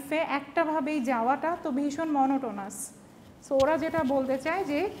লাইফে একটাভাবেই যাওয়াটা তো ভীষণ মনোটোনাস। সো ওরা যেটা বলতে চায়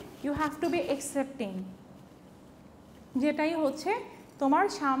যে you have to B accepting, যেটাই হচ্ছে তোমার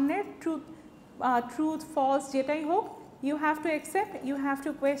সামনের ট্রুথ ফলস যেটাই হোক, you have to accept, you have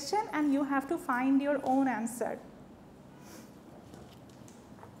to question, and you have to find your own answer.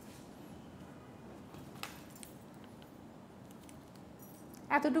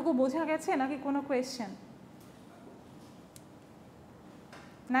 এতটুকু বোঝা গেছে নাকি কোনো কোয়েশ্চেন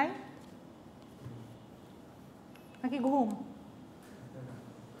নাই, নাকি ঘুম?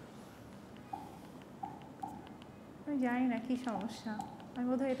 আমি জানি না কি সমস্যা, আমি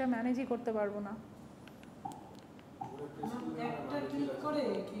বোধহয় এটা ম্যানেজই করতে পারবো না।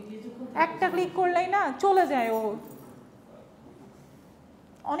 একটা ক্লিক করলেই না চলে যায়, ও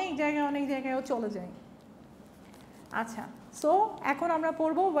অনেক জায়গায় ও চলে যায়। আচ্ছা, সো এখন আমরা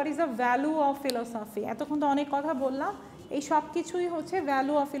পড়বো what is the value of philosophy. এতক্ষণ তো অনেক কথা বললাম, এই সব কিছুই হচ্ছে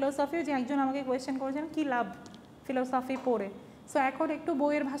ভ্যালু অফ ফিলোসফি। যে একজন আমাকে কোয়েশ্চেন করেছেন কী লাভ ফিলোসফি পড়ে, সো এখন একটু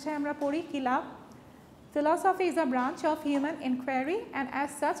বইয়ের ভাষায় আমরা পড়ি কী লাভ। Philosophy is a branch of human inquiry and as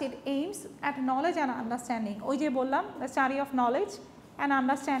such it aims at knowledge and understanding. ওই যে বললাম, the study of knowledge and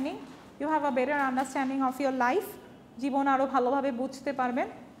understanding. You have a better understanding of your life. জীবন আরও ভালোভাবে বুঝতে পারবেন,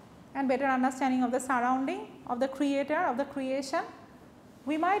 and better understanding of the surrounding, of the creator, of the creation.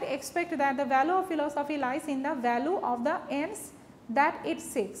 We might expect that the value of philosophy lies in the value of the ends that it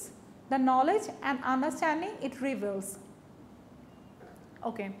seeks, the knowledge and understanding it reveals.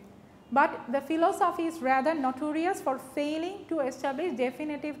 Okay. But the philosophy is rather notorious for failing to establish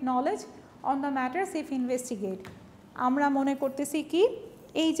definitive knowledge on the matters if investigate. আমরা মনে করতেছি কি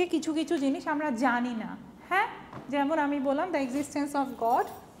এই যে কিছু কিছু জিনিস আমরা জানি না, হ্যাঁ, যেমন আমি বললাম দ্য এক্সিস্টেন্স অফ গড,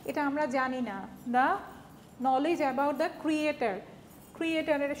 এটা আমরা জানি না। দ্য নলেজ অ্যাবাউট দ্য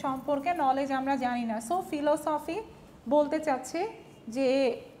ক্রিয়েটারের সম্পর্কে নলেজ আমরা জানি না। সো ফিলোসফি বলতে চাচ্ছে যে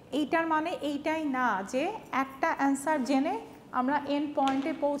এইটার মানে এইটাই না যে একটা অ্যান্সার জেনে আমরা এন্ড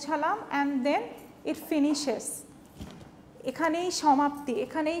পয়েন্টে পৌঁছালাম অ্যান্ড দেন ইট ফিনিশেস, এখানেই সমাপ্তি,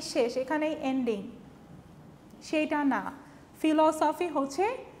 এখানেই শেষ, এখানেই এন্ডিং, সেইটা না। ফিলোসফি হচ্ছে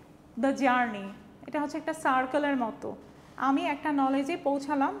দ্য জার্নি, এটা হচ্ছে একটা সার্কেলের মতো। আমি একটা নলেজে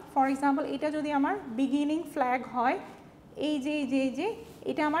পৌঁছালাম, ফর এক্সাম্পল এটা যদি আমার বিগিনিং ফ্ল্যাগ হয়, এই যে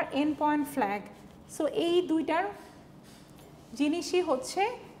এটা আমার এন্ড পয়েন্ট ফ্ল্যাগ। সো এই দুইটার জিনিসই হচ্ছে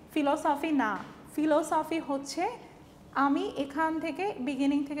ফিলোসফি না। ফিলোসফি হচ্ছে আমি এখান থেকে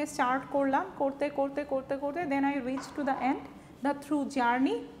বিগিনিং থেকে স্টার্ট করলাম, করতে করতে করতে করতে then I reach to the end, the through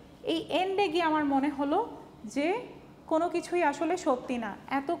journey. এই এন্ডে গিয়ে আমার মনে হলো যে কোনো কিছুই আসলে সত্যি না,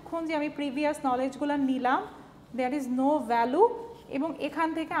 এতক্ষণ যে আমি প্রিভিয়াস নলেজগুলো নিলাম দেয়ার ইজ নো ভ্যালু, এবং এখান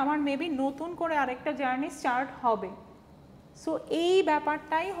থেকে আমার মেবি নতুন করে আরেকটা জার্নি স্টার্ট হবে। সো এই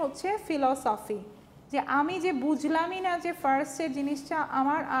ব্যাপারটাই হচ্ছে ফিলসফি, যে আমি যে বুঝলামই না যে ফার্স্টের জিনিসটা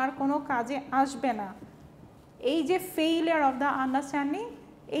আমার আর কোনো কাজে আসবে না, এই যে ফেইলিয়ার অফ দ্য আন্ডারস্ট্যান্ডিং,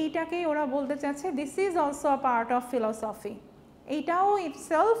 এইটাকেই ওরা বলতে চাচ্ছে this is also a part of philosophy. এইটাও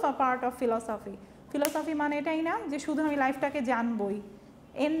itself a part of philosophy. Philosophy মানে এটাই না যে শুধু আমি লাইফটাকে জানবই,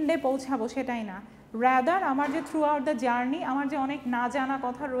 এন্ডে পৌঁছাবো, সেটাই না। রাদার আমার যে থ্রু আউট দ্য জার্নি আমার যে অনেক না জানা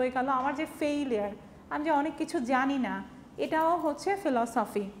কথা রয়ে গেল, আমার যে ফেইলিয়ার, আমি যে অনেক কিছু জানি না, এটাও হচ্ছে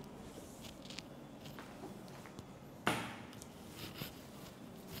philosophy.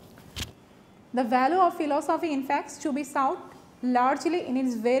 The value of philosophy in fact to be sought largely in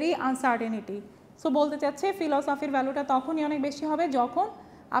its very uncertainty. So বলতে চাচ্ছে ফিলসফির ভ্যালুটা তখনই অনেক বেশি হবে যখন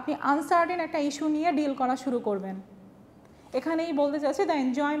আপনি আনসার্টেন একটা ইস্যু নিয়ে ডিল করা শুরু করবেন। এখানেই বলতে চাচ্ছে দ্য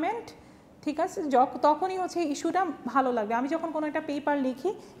এনজয়মেন্ট, ঠিক আছে, তখনই হচ্ছে ইস্যুটা ভালো লাগবে। আমি যখন কোনো একটা পেপার লিখি,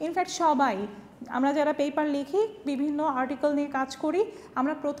 ইনফ্যাক্ট সবাই আমরা যারা পেপার লিখি, বিভিন্ন আর্টিকেল নিয়ে কাজ করি,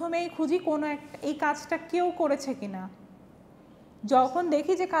 আমরা প্রথমেই খুঁজি কোনো একটা এই কাজটা কেউ করেছে কিনা। যখন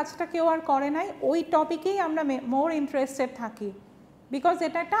দেখি যে কাজটা কেউ আর করে নাই, ওই টপিকেই আমরা মোর ইন্টারেস্টেড থাকি, বিকজ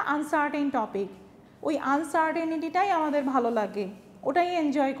এটা একটা আনসার্টেন টপিক। ওই আনসার্টেনিটিটাই আমাদের ভালো লাগে, ওটাই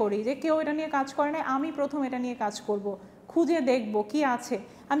এনজয় করি, যে কেউ এটা নিয়ে কাজ করে নাই, আমি প্রথম এটা নিয়ে কাজ করব, খুঁজে দেখব কি আছে,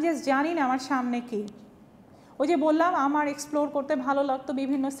 আমি জাস্ট জানি না আমার সামনে কি। ওই যে বললাম আমার এক্সপ্লোর করতে ভালো লাগতো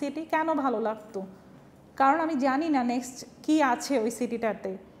বিভিন্ন সিটি, কেন ভালো লাগতো? কারণ আমি জানি না নেক্সট কি আছে ওই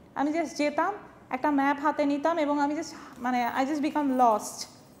সিটিটাতে। আমি জাস্ট যেতাম, একটা ম্যাপ হাতে নিতাম এবং আমি just I just become lost,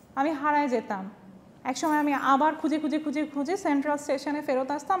 আমি হারায় যেতাম। একসময় আমি আবার খুঁজে খুঁজে খুঁজে খুঁজে সেন্ট্রাল স্টেশনে ফেরত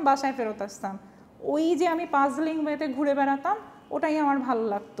আসতাম, বাসায় ফেরত আসতাম। ওই যে আমি পাজলিং ওয়েতে ঘুরে বেড়াতাম, ওটাই আমার ভালো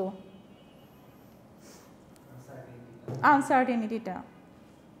লাগতো, আনসার্টেনিটিটা।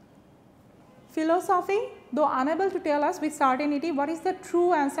 Philosophy, though unable to tell us with certainty what is the true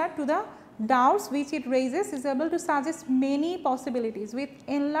answer to the doubts which it raises, is able to suggest many possibilities which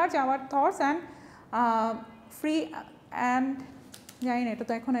enlarge our thoughts and free and জানি না এটা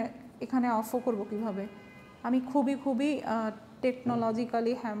তো এখানে অফও করবো কীভাবে, আমি খুবই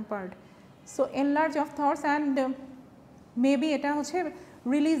technologically hampered. So enlarge of thoughts and maybe এটা হচ্ছে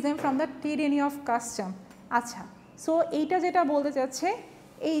release them from the tyranny of custom। আচ্ছা, সো এইটা যেটা বলতে চাচ্ছে,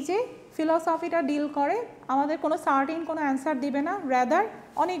 এই যে ফিলসফিটা ডিল করে আমাদের কোনো সার্টেন কোনো অ্যান্সার দিবে না, রাদার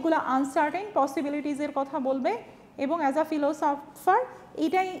অনেকগুলো আনসার্টেন পসিবিলিটিসের কথা বলবে। এবং অ্যাজ আ ফিলোসফার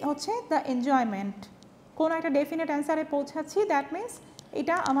এটাই হচ্ছে দ্য এনজয়মেন্ট। কোনো একটা ডেফিনেট অ্যান্সারে পৌঁছাচ্ছি, দ্যাট মিনস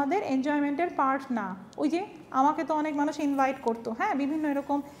এটা আমাদের এনজয়মেন্টের পার্ট না। ওই যে আমাকে তো অনেক মানুষ ইনভাইট করতো, হ্যাঁ, বিভিন্ন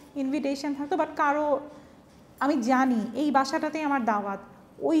এরকম ইনভিটেশন থাকতো, বাট কারো আমি জানি এই বাসাটাতেই আমার দাওয়াত,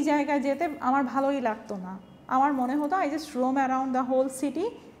 ওই জায়গায় যেতে আমার ভালোই লাগতো না। আমার মনে হতো I just Rome around the whole city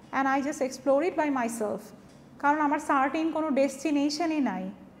and I just explore it by myself, কারণ আমার সার্টেন কোনো ডেস্টিনেশনই নাই।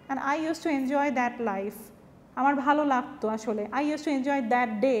 And I use to enjoy that life, আমার ভালো লাগতো আসলে। I use to enjoy that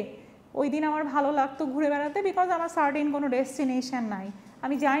day, ওই দিন আমার ভালো লাগতো ঘুরে বেড়াতে, বিকজ আমার সার্টেন কোনো ডেস্টিনেশন নাই।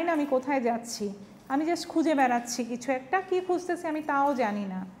 আমি জানি না আমি কোথায় যাচ্ছি, আমি জাস্ট খুঁজে বেড়াচ্ছি কিছু একটা, কী খুঁজতেছি আমি তাও জানি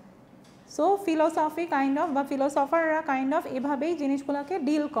না। সো ফিলোসফি কাইন্ড অফ বা ফিলোসফাররা কাইন্ড অফ এভাবেই জিনিসগুলোকে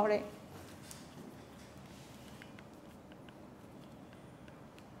ডিল করে।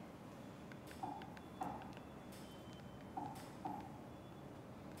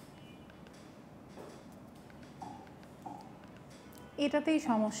 এটাতেই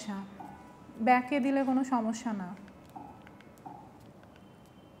সমস্যা, ব্যাকে দিলে কোনো সমস্যা না।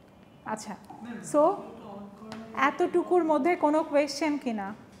 আচ্ছা, সো এতটুকুর মধ্যে কোনো কোয়েশ্চেন কিনা?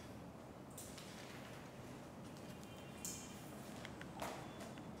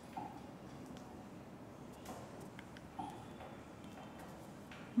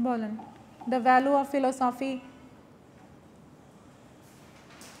 বলেন। The value of philosophy,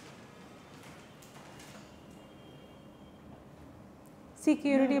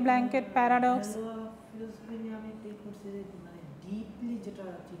 security blanket paradox.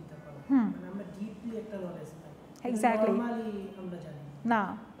 Exactly না,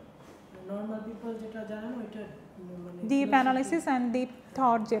 নরমাল পিপল যেটা জানেন ওইটা deep analysis and deep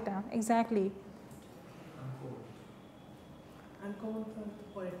thought, যেটা এক্স্যাক্টলি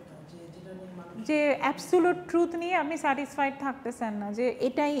যে অ্যাবসোলুট ট্রুথ নিয়ে আপনি স্যাটিসফাইড থাকতেছেন না যে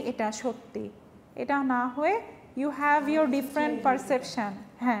এটাই এটা সত্যি, এটা না হয়ে you have your different perception.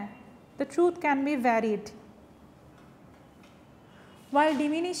 The truth can be varied. While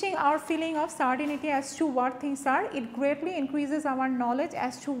diminishing our feeling of certainty as to what things are, it greatly increases our knowledge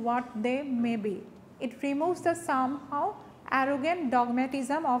as to what they may be. It removes the somehow arrogant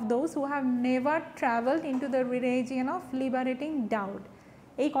dogmatism of those who have never traveled into the region of liberating doubt.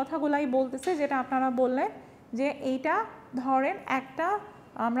 এই কথাগুলাই বলতেছে যেটা আপনারা বললেন যে এইটা ধরেন একটা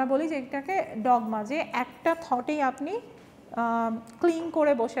আমরা বলি যে এটাকে ডগমা, যে একটা থটেই আপনি ক্লিং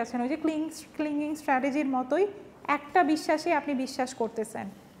করে বসে আছেন, ওই যে ক্লিংিং স্ট্র্যাটেজির মতোই একটা বিশ্বাসে আপনি বিশ্বাস করতেছেন।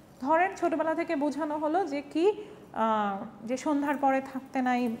 ধরেন ছোটোবেলা থেকে বোঝানো হলো যে কি যে সন্ধ্যার পরে থাকতে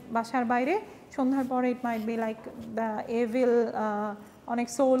নাই বাসার বাইরে, সন্ধ্যার পরে ইট might be like the evil, অনেক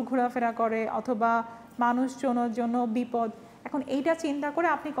সোল ঘোরাফেরা করে, অথবা মানুষজনের জন্য বিপদ। এখন এইটা চিন্তা করে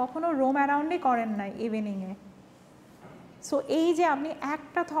আপনি কখনো রোম অ্যারাউন্ডই করেন নাই ইভিনিংয়ে। সো এই যে আপনি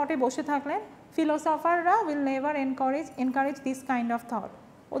একটা থটে বসে থাকলেন, ফিলোসফাররা will never encourage this kind of thought.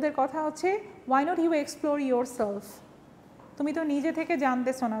 ওদের কথা হচ্ছে why not you explore your self. তুমি তো নিজে থেকে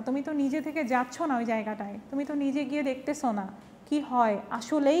জানতেছো না, তুমি তো নিজে থেকে যাচ্ছ না ওই জায়গাটায়, তুমি তো নিজে গিয়ে দেখতেছো না কি হয়,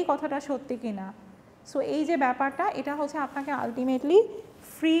 আসলেই কথাটা সত্যি কি না। সো এই যে ব্যাপারটা, এটা হচ্ছে আপনাকে আলটিমেটলি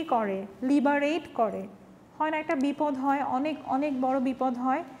ফ্রি করে, লিবারেট করে। হয় না একটা বিপদ হয়, অনেক অনেক বড় বিপদ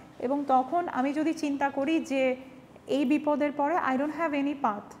হয়, এবং তখন আমি যদি চিন্তা করি যে এই বিপদের পরে I don't have any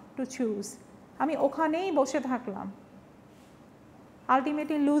path to choose, আমি ওখানেই বসে থাকলাম,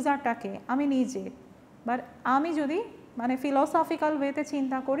 আলটিমেটলি লুজারটাকে আমি নিজে। বাট আমি যদি মানে ফিলোসফিক্যাল ওয়েতে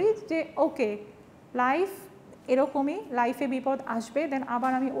চিন্তা করি যে ওকে লাইফ এরকমই, লাইফে বিপদ আসবে, দেন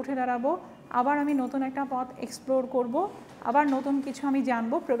আবার আমি উঠে দাঁড়াবো, আবার আমি নতুন একটা পথ এক্সপ্লোর করব, আবার নতুন কিছু আমি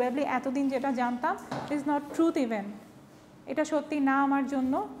জানবো। প্রবাবলি এতদিন যেটা জানতাম ইজ নট ট্রুথ ইভেন, এটা সত্যি না আমার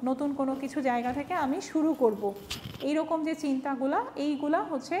জন্য, নতুন কোনো কিছু জায়গা থেকে আমি শুরু করব। এইরকম যে চিন্তাগুলা, এইগুলা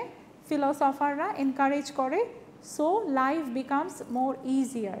হচ্ছে ফিলোসফাররা এনকারেজ করে। সো লাইফ বিকামস মোর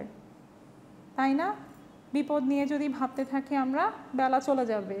ইজিয়ার, তাই না? বিপদ নিয়ে যদি ভাবতে থাকি আমরা, বেলা চলে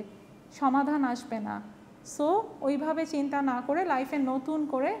যাবে, সমাধান আসবে না। সো ওইভাবে চিন্তা না করে লাইফে নতুন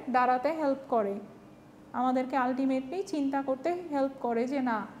করে দাঁড়াতে হেল্প করে, আমাদেরকে আলটিমেটলি চিন্তা করতে হেল্প করে যে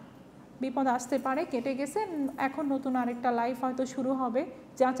না, বিপদ আসতে পারে, কেটে গেছে, এখন নতুন আরেকটা লাইফ হয়তো শুরু হবে,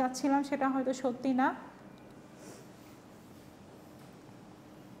 যা চাচ্ছিলাম সেটা হয়তো সত্যি না।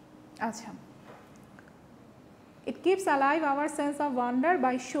 আচ্ছা, it keeps alive our sense of wonder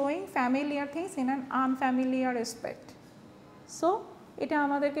by showing familiar things in an unfamiliar aspect. So এটা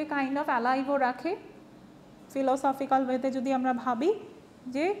আমাদেরকে কাইন্ড অফ অ্যালাইভও রাখে। ফিলোসফিক্যাল ওয়েতে যদি আমরা ভাবি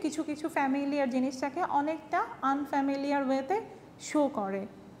যে কিছু কিছু ফ্যামিলিয়ার জিনিসটাকে অনেকটা আনফ্যামিলিয়ার ওয়েতে শো করে।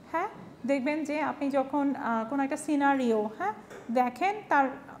 হ্যাঁ, দেখবেন যে আপনি যখন কোনো একটা সিনারিও দেখেন, তার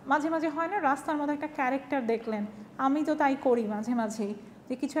মাঝে মাঝে হয় না রাস্তার মধ্যে একটা ক্যারেক্টার দেখলেন, আমি তো তাই করি মাঝে মাঝেই,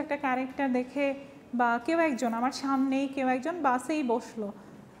 যে কিছু একটা ক্যারেক্টার দেখে, বা কেউ একজন আমার সামনেই কেউ একজন বাসেই বসলো,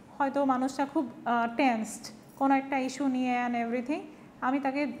 হয়তো মানুষটা খুব টেন্সড কোনো একটা ইস্যু নিয়ে অ্যান্ড এভরিথিং, আমি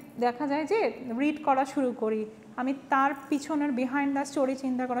তাকে দেখা যায় যে রিড করা শুরু করি, আমি তার পিছনের বিহাইন্ড দ্য স্টোরি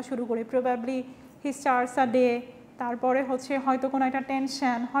চিন্তা করা শুরু করি। Probably he starts a day, তারপরে হচ্ছে হয়তো কোনো একটা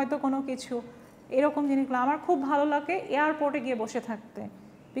টেনশন, হয়তো কোনো কিছু, এরকম জিনিসগুলো আমার খুব ভালো লাগে এয়ারপোর্টে গিয়ে বসে থাকতে,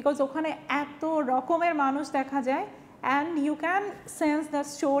 বিকজ ওখানে এত রকমের মানুষ দেখা যায় and you can sense the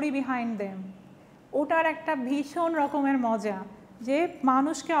story behind them. ওটার একটা ভীষণ রকমের মজা, যে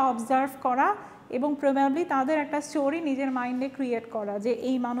মানুষকে অবজার্ভ করা এবং প্রবাবলি তাদের একটা স্টোরি নিজের মাইন্ডে ক্রিয়েট করা, যে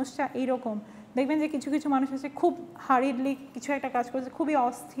এই মানুষটা এইরকম। দেখবেন যে কিছু কিছু মানুষ আছে খুব হারিডলি কিছু একটা কাজ করছে, খুবই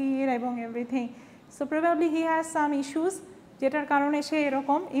অস্থির এবং everything. So probably he has some issues, যেটার কারণে সে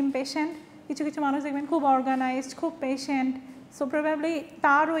এরকম ইমপেশেন্ট। কিছু কিছু মানুষ দেখবেন খুব অর্গানাইজড, খুব পেশেন্ট। সো প্রবাবলি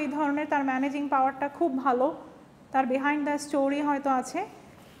তার ওই ধরনের, তার ম্যানেজিং পাওয়ারটা খুব ভালো, তার বিহাইন্ড দ্য স্টোরি হয়তো আছে।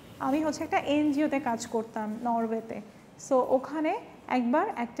 আমি হচ্ছে একটা এনজিওতে কাজ করতাম নরওয়েতে। সো ওখানে একবার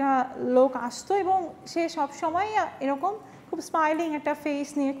একটা লোক আসতো এবং সে সবসময় এরকম খুব স্মাইলিং একটা ফেস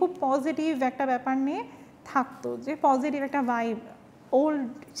নিয়ে, খুব পজিটিভ একটা ব্যাপার নিয়ে থাকতো, যে পজিটিভ একটা ভাইব, ওল্ড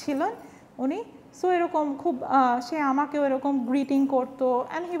ছিলেন উনি। সো এরকম খুব সে আমাকেও এরকম গ্রিটিং করতো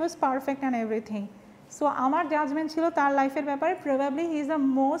and he was perfect and everything. So আমার জাজমেন্ট ছিল তার লাইফের ব্যাপারে probably he is the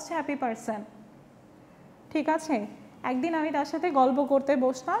most happy person. ঠিক আছে, একদিন আমি তার সাথে গল্প করতে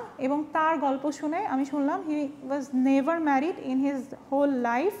বসলাম এবং তার গল্প শুনে আমি শুনলাম হি was never married in his whole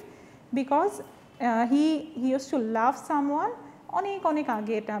life, because he use to love someone অনেক অনেক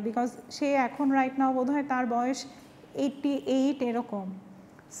আগে এটা, বিকজ সে এখন রাইট নাও বোধ হয় তার বয়স 88 এরকম।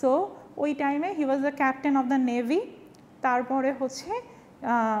 সো ওই টাইমে হি was the captain of the navy. তারপরে হচ্ছে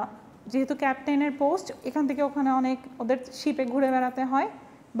যেহেতু ক্যাপ্টেনের পোস্ট, এখান থেকে ওখানে অনেক ওদের শিপে ঘুরে বেড়াতে হয়,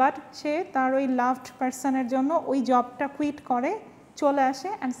 বাট সে তার ওই লাভড পার্সনের জন্য ওই জবটা কুইট করে চলে আসে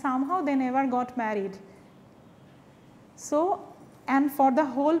and somehow they never got married. So and for the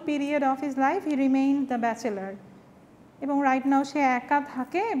whole period of his life he remain the bachelor. এবং রাইট নাও সে একা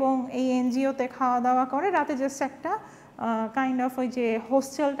থাকে এবং এই এনজিওতে খাওয়া দাওয়া করে, রাতে জাস্ট একটা কাইন্ড অফ ওই যে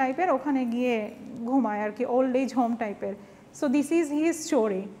হোস্টেল টাইপের ওখানে গিয়ে ঘুমায় আর কি, ওল্ড এজ হোম টাইপের। So this is his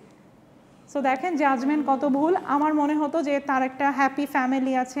story. So দেখেন জাজমেন্ট কত ভুল। আমার মনে হতো যে তার একটা হ্যাপি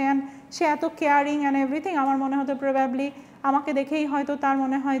ফ্যামিলি আছে অ্যান্ড সে এত কেয়ারিং অ্যান্ড এভরিথিং, আমার মনে হতো প্রবাবলি আমাকে দেখেই হয়তো তার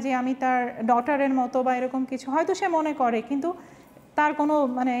মনে হয় যে আমি তার ডটারের মতো বা এরকম কিছু হয়তো সে মনে করে, কিন্তু তার কোনো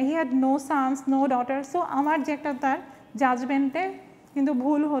মানে he had no Sans no daughter. So আমার যে একটা তার জাজমেন্টে কিন্তু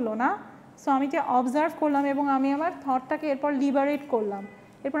ভুল হলো না। সো আমি যে অবজার্ভ করলাম এবং আমি আমার থটটাকে এরপর লিবারেট করলাম,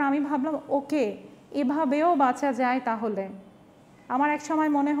 এরপর আমি ভাবলাম ওকে এভাবেও বাঁচা যায়। তাহলে আমার এক সময়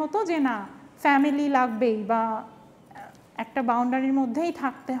মনে হতো যে না ফ্যামিলি লাগবেই বা একটা বাউন্ডারির মধ্যেই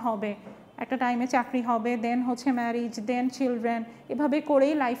থাকতে হবে, একটা টাইমে চাকরি হবে, দেন হচ্ছে ম্যারিজ, দেন চিলড্রেন, এভাবে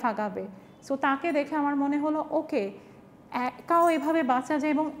করেই লাইফ আগাবে। সো তাকে দেখে আমার মনে হলো ওকে একাও এভাবে বাঁচা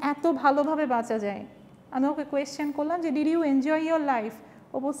যায় এবং এত ভালোভাবে বাঁচা যায়। আমি ওকে কোয়েশ্চেন করলাম যে did you enjoy your life?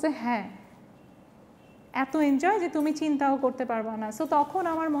 ও বলছে হ্যাঁ, এত এনজয় যে তুমি চিন্তাও করতে পারবা না। সো তখন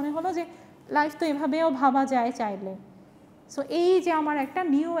আমার মনে হলো যে লাইফ তো এভাবেও ভাবা যায় চাইলে। সো এই যে আমার একটা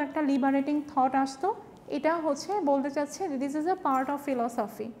নিউ একটা লিবারেটিং থট আসতো, এটা হচ্ছে বলতে চাচ্ছে this is a part of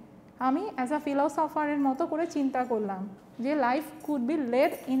philosophy. আমি অ্যাজ আ ফিলসফারের মতো করে চিন্তা করলাম যে life could be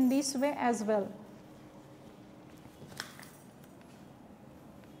lead in this way as well.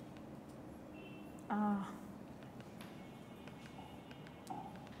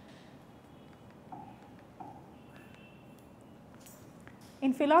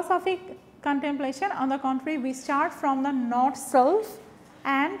 In philosophic contemplation, on the contrary, we start from the not self,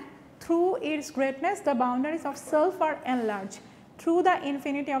 and through its greatness, the boundaries of self are enlarged. Through the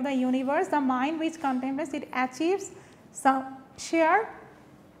infinity of the universe, the mind which contemplates it achieves some share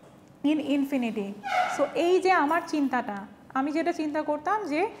in infinity. So, এই যে আমার চিন্তাটা, আমি যেটা চিন্তা করতাম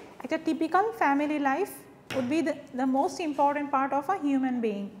যে একটা typical family life would be the most important part of a human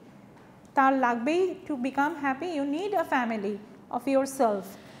being. তার লাগবেই to become happy, you need a family of yourself.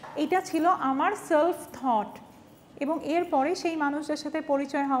 এটা ছিল আমার সেলফ থট। এবং এরপরে সেই মানুষদের সাথে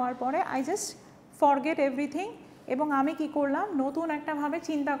পরিচয় হওয়ার পরে আই জাস্ট ফরগেট এভরিথিং এবং আমি কি করলাম নতুন একটাভাবে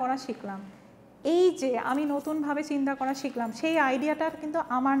চিন্তা করা শিখলাম। এই যে আমি নতুনভাবে চিন্তা করা শিখলাম সেই আইডিয়াটা কিন্তু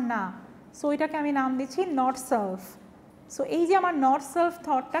আমার না। সো এটাকে আমি নাম দিচ্ছি নট সেলফ। সো এই যে আমার নট সেলফ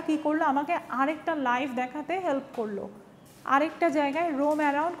থটটা কী করলো, আমাকে আরেকটা লাইফ দেখাতে হেল্প করলো, আরেকটা জায়গায় রোম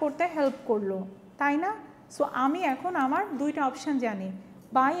অ্যারাউন্ড করতে হেল্প করলো, তাই না? সো আমি এখন আমার দুইটা অপশান জানি।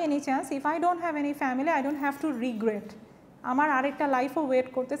 By any chance if I don't have any family I don't have to regret, আমার আরেকটা লাইফও ওয়েট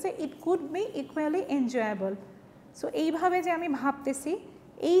করতেছে, it could be equally enjoyable. So এইভাবে যে আমি ভাবতেছি,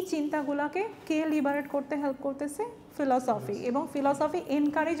 এই চিন্তাগুলোকে কে লিবারেট করতে হেল্প করতেছে? ফিলসফি। এবং ফিলসফি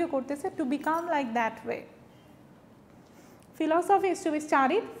এনকারেজও করতেছে to become like that way. Philosophy is to be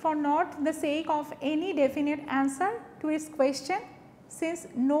studied for not the sake of any definite answer to its question, since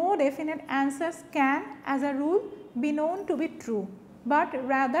no definite answers can, as a rule, be known to be true, but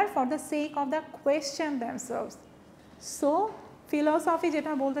rather for the sake of the question themselves. So, philosophy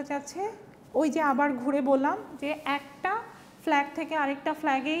যেটা বলতে চাচ্ছে, ওই যে আবার ঘুরে বললাম যে একটা ফ্ল্যাগ থেকে আরেকটা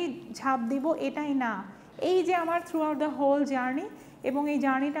ফ্ল্যাগেই ঝাঁপ দিব এটাই না। এই যে আমার through out the whole journey এবং এই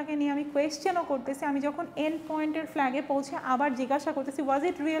জার্নিটাকে নিয়ে আমি কোয়েশ্চেনও করতেছি, আমি যখন এন্ড পয়েন্টের ফ্ল্যাগে পৌঁছে আবার জিজ্ঞাসা করতেছি ওয়াজ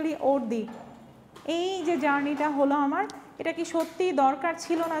ইট রিয়েলি ওর্দি? এই যে জার্নিটা হলো আমার, এটা কি সত্যিই দরকার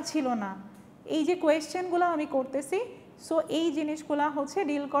ছিল না ছিল না? এই যে কোয়েশ্চেনগুলো আমি করতেছি, সো এই জিনিসগুলো হচ্ছে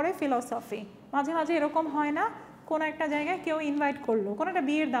ডিল করে ফিলসফি। মাঝে মাঝে এরকম হয় না, কোনো একটা জায়গায় কেউ ইনভাইট করলো, কোনো একটা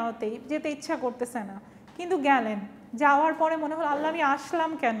বিয়ের দাওয়াতেই যেতে ইচ্ছা করতেছে না, কিন্তু গেলেন, যাওয়ার পরে মনে হলো আল্লাহ আমি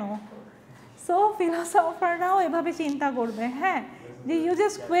আসলাম কেন? সো ফিলসফাররাও এভাবে চিন্তা করবে, হ্যাঁ, যে you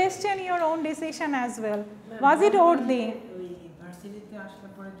just question your own decision as well, was it worthy?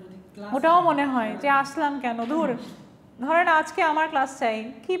 ওটাও মনে হয় যে আসলাম কেন, ধুর, ধরেন আজকে আমার ক্লাস চাই,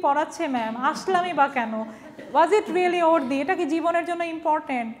 কি পড়াচ্ছে ম্যাম, আসলামই বা কেন, ওয়াজ ইট রিয়েলি ওর্দি? এটা কি জীবনের জন্য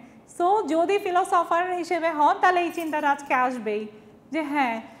ইম্পর্টেন্ট? সো যদি ফিলসফার হিসেবে হন তাহলে এই চিন্তাটা আজকে আসবেই যে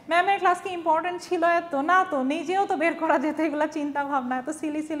হ্যাঁ ম্যামের ক্লাস কি ইম্পর্টেন্ট ছিল এত? না তো, নিজেও তো বের করা যেত এগুলো চিন্তা ভাবনা, এত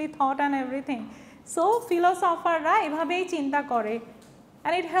silly silly thought and everything. So ফিলসফাররা এভাবেই চিন্তা করে,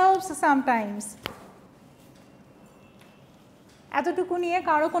 অ্যান্ড ইট হেল্পস সামটাইমস। এতটুকু নিয়ে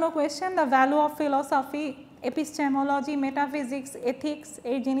কারো কোনো question? The value of philosophy, epistemology, metaphysics, ethics,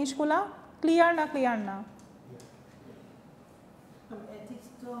 এই জিনিসগুলো ক্লিয়ার না? ক্লিয়ার না?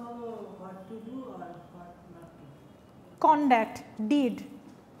 Conduct, did,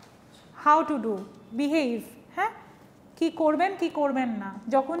 how to do, behave, হ্যাঁ, কি করবেন কি করবেন না।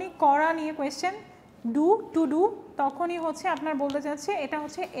 যখনই করা নিয়ে কোয়েশ্চেন, ডু টু ডু, তখনই হচ্ছে আপনার বলতে চাচ্ছে এটা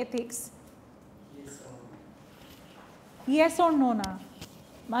হচ্ছে এথিক্স। ইয়েস অর নো না,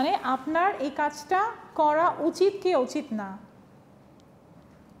 মানে আপনার এই কাজটা করা উচিত কি উচিত না,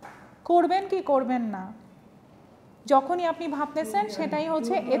 করবেন কি করবেন না, যখনই আপনি ভাবতেছেন সেটাই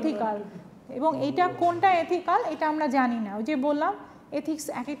হচ্ছে এথিক্যাল। এবং এইটা কোনটা এথিক্যাল এটা আমরা জানি না। ওই যে বললাম এথিক্স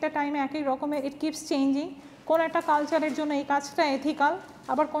এক একটা টাইমে এক এক রকমের, ইট কিপস চেঞ্জিং। কোন একটা কালচারের জন্য এই কাজটা এথিক্যাল,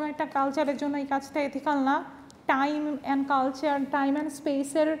 আবার কোন একটা কালচারের জন্য এই কাজটা এথিক্যাল না। Time and culture, time and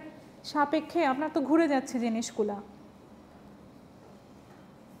স্পেসের সাপেক্ষে আপনার তো ঘুরে যাচ্ছে জিনিসগুলা।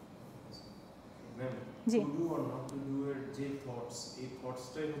 জি,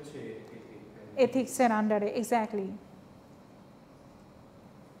 এথিক্সের আন্ডারে, এক্স্যাক্টলি।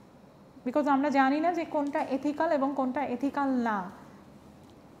 বিকজ আমরা জানি না যে কোনটা এথিক্যাল এবং কোনটা এথিক্যাল না।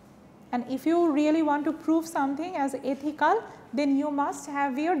 And if you really want to prove something as ethical, then you must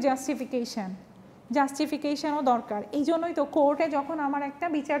have your justification. জাস্টিফিকেশনও দরকার। এই জন্যই তো কোর্টে যখন আমার একটা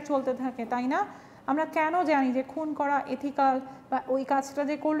বিচার চলতে থাকে, তাই না, আমরা কেন জানি যে খুন করা এথিক্যাল বা ওই কাজটা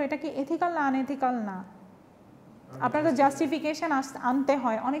যে করলো এটা কি এথিক্যাল না আনএথিক্যাল না। আপনার তো জাস্টিফিকেশন আনতে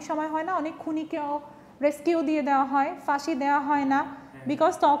হয়। অনেক সময় হয় না, অনেক খুনিকেও রেস্কিউ দিয়ে দেওয়া হয়, ফাঁসি দেওয়া হয় না,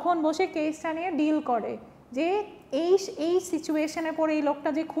 বিকজ তখন বসে কেসটা নিয়ে ডিল করে যে এই সিচুয়েশনে পড়ে এই লোকটা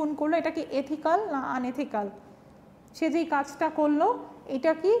যে খুন করলো এটা কি এথিক্যাল না আনএথিক্যাল। সে যেই কাজটা করলো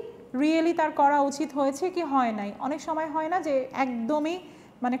এটা কি রিয়েলি তার করা উচিত হয়েছে কি হয় নাই। অনেক সময় হয় না যে একদমই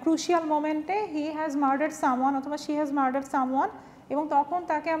মানে ক্রুশিয়াল মোমেন্টে হি হ্যাজ মার্ডার্ড সামওয়ান অথবা শি হ্যাজ মার্ডার্ড সামওয়ান, এবং তখন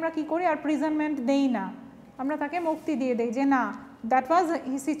তাকে আমরা কি করি, আর প্রিজনমেন্ট দেই না, আমরা তাকে মুক্তি দিয়ে দেই যে না, দ্যাট ওয়াজ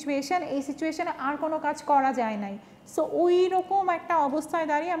হি সিচুয়েশন, এই সিচুয়েশনে আর কোনো কাজ করা যায় নাই। সো ওই রকম একটা অবস্থায়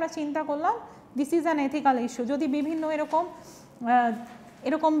দাঁড়িয়ে আমরা চিন্তা করলাম this is an ethical issue. যদি বিভিন্ন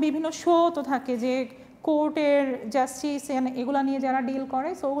এরকম বিভিন্ন শো তো থাকে যে কোর্টের জাস্টিস এগুলো নিয়ে যারা ডিল করে,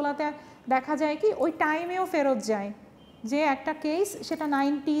 সো ওগুলোতে দেখা যায় কি ওই টাইমেও ফেরত যায় যে একটা কেস সেটা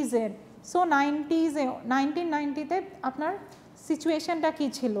 90s-এর। সো 1990-তে আপনার সিচুয়েশনটা কী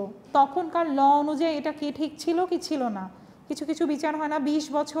ছিল, তখনকার ল অনুযায়ী এটা কি ঠিক ছিল কি ছিল না। কিছু কিছু বিচার হয় না 20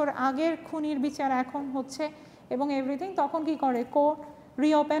 বছর আগের খুনির বিচার এখন হচ্ছে এবং এভরিথিং, তখন কি করে কোর্ট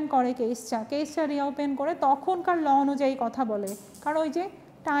রিওপেন করে কেসটা রিওপেন করে তখনকার ল অনুযায়ী কথা বলে। কারণ ওই যে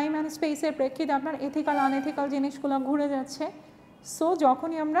টাইম অ্যান্ড স্পেসের প্রেক্ষিতে আপনার এথিক্যাল আনএথিক্যাল জিনিসগুলো ঘুরে যাচ্ছে। সো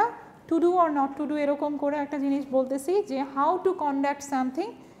যখনই আমরা to do or not to do এরকম করে একটা জিনিস বলতেছি যে হাউ টু কন্ডাক্ট সামথিং,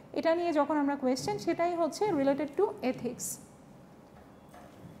 এটা নিয়ে যখন আমরা কোয়েশ্চেন, সেটাই হচ্ছে রিলেটেড টু এথিক্স।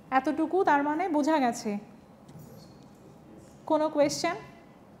 এতটুকু তার মানে বোঝা গেছে। কোনো কোয়েশ্চেন?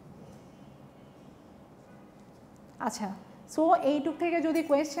 আচ্ছা, সো এইটুক থেকে যদি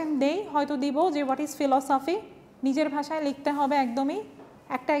কোয়েশ্চেন দেই হয়তো দিব যে হোয়াট ইজ ফিলসফি, নিজের ভাষায় লিখতে হবে একদমই।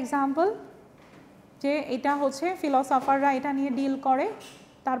 একটা এক্সাম্পল যে এটা হচ্ছে ফিলসফাররা এটা নিয়ে ডিল করে।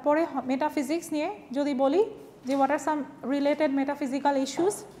 তারপরে মেটাফিজিক্স নিয়ে যদি বলি যে what are some related metaphysical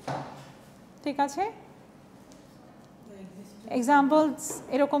issues, ঠিক আছে, এক্সাম্পলস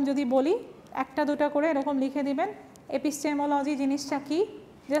এরকম যদি বলি একটা দুটা করে এরকম লিখে দিবেন। এপিস্টেমোলজি জিনিসটা কি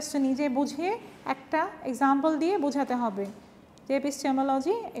জাস্ট নিজে বুঝিয়ে একটা এক্সাম্পল দিয়ে বোঝাতে হবে যে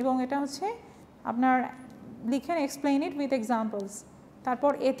এপিস্টেমোলজি, এবং এটা হচ্ছে আপনার লিখেন এক্সপ্লেইন ইট উইথ এক্সাম্পলস।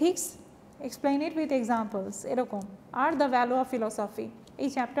 তারপর ethics, explain it with examples এরকম। Are the value of philosophy, এই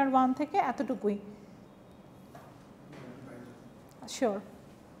চ্যাপ্টার 1 থেকে এতটুকুই। শিওর।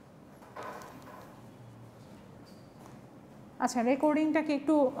 আচ্ছা, রেকর্ডিংটাকে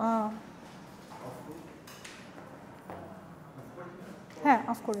একটু হ্যাঁ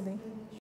অফ করে দিই।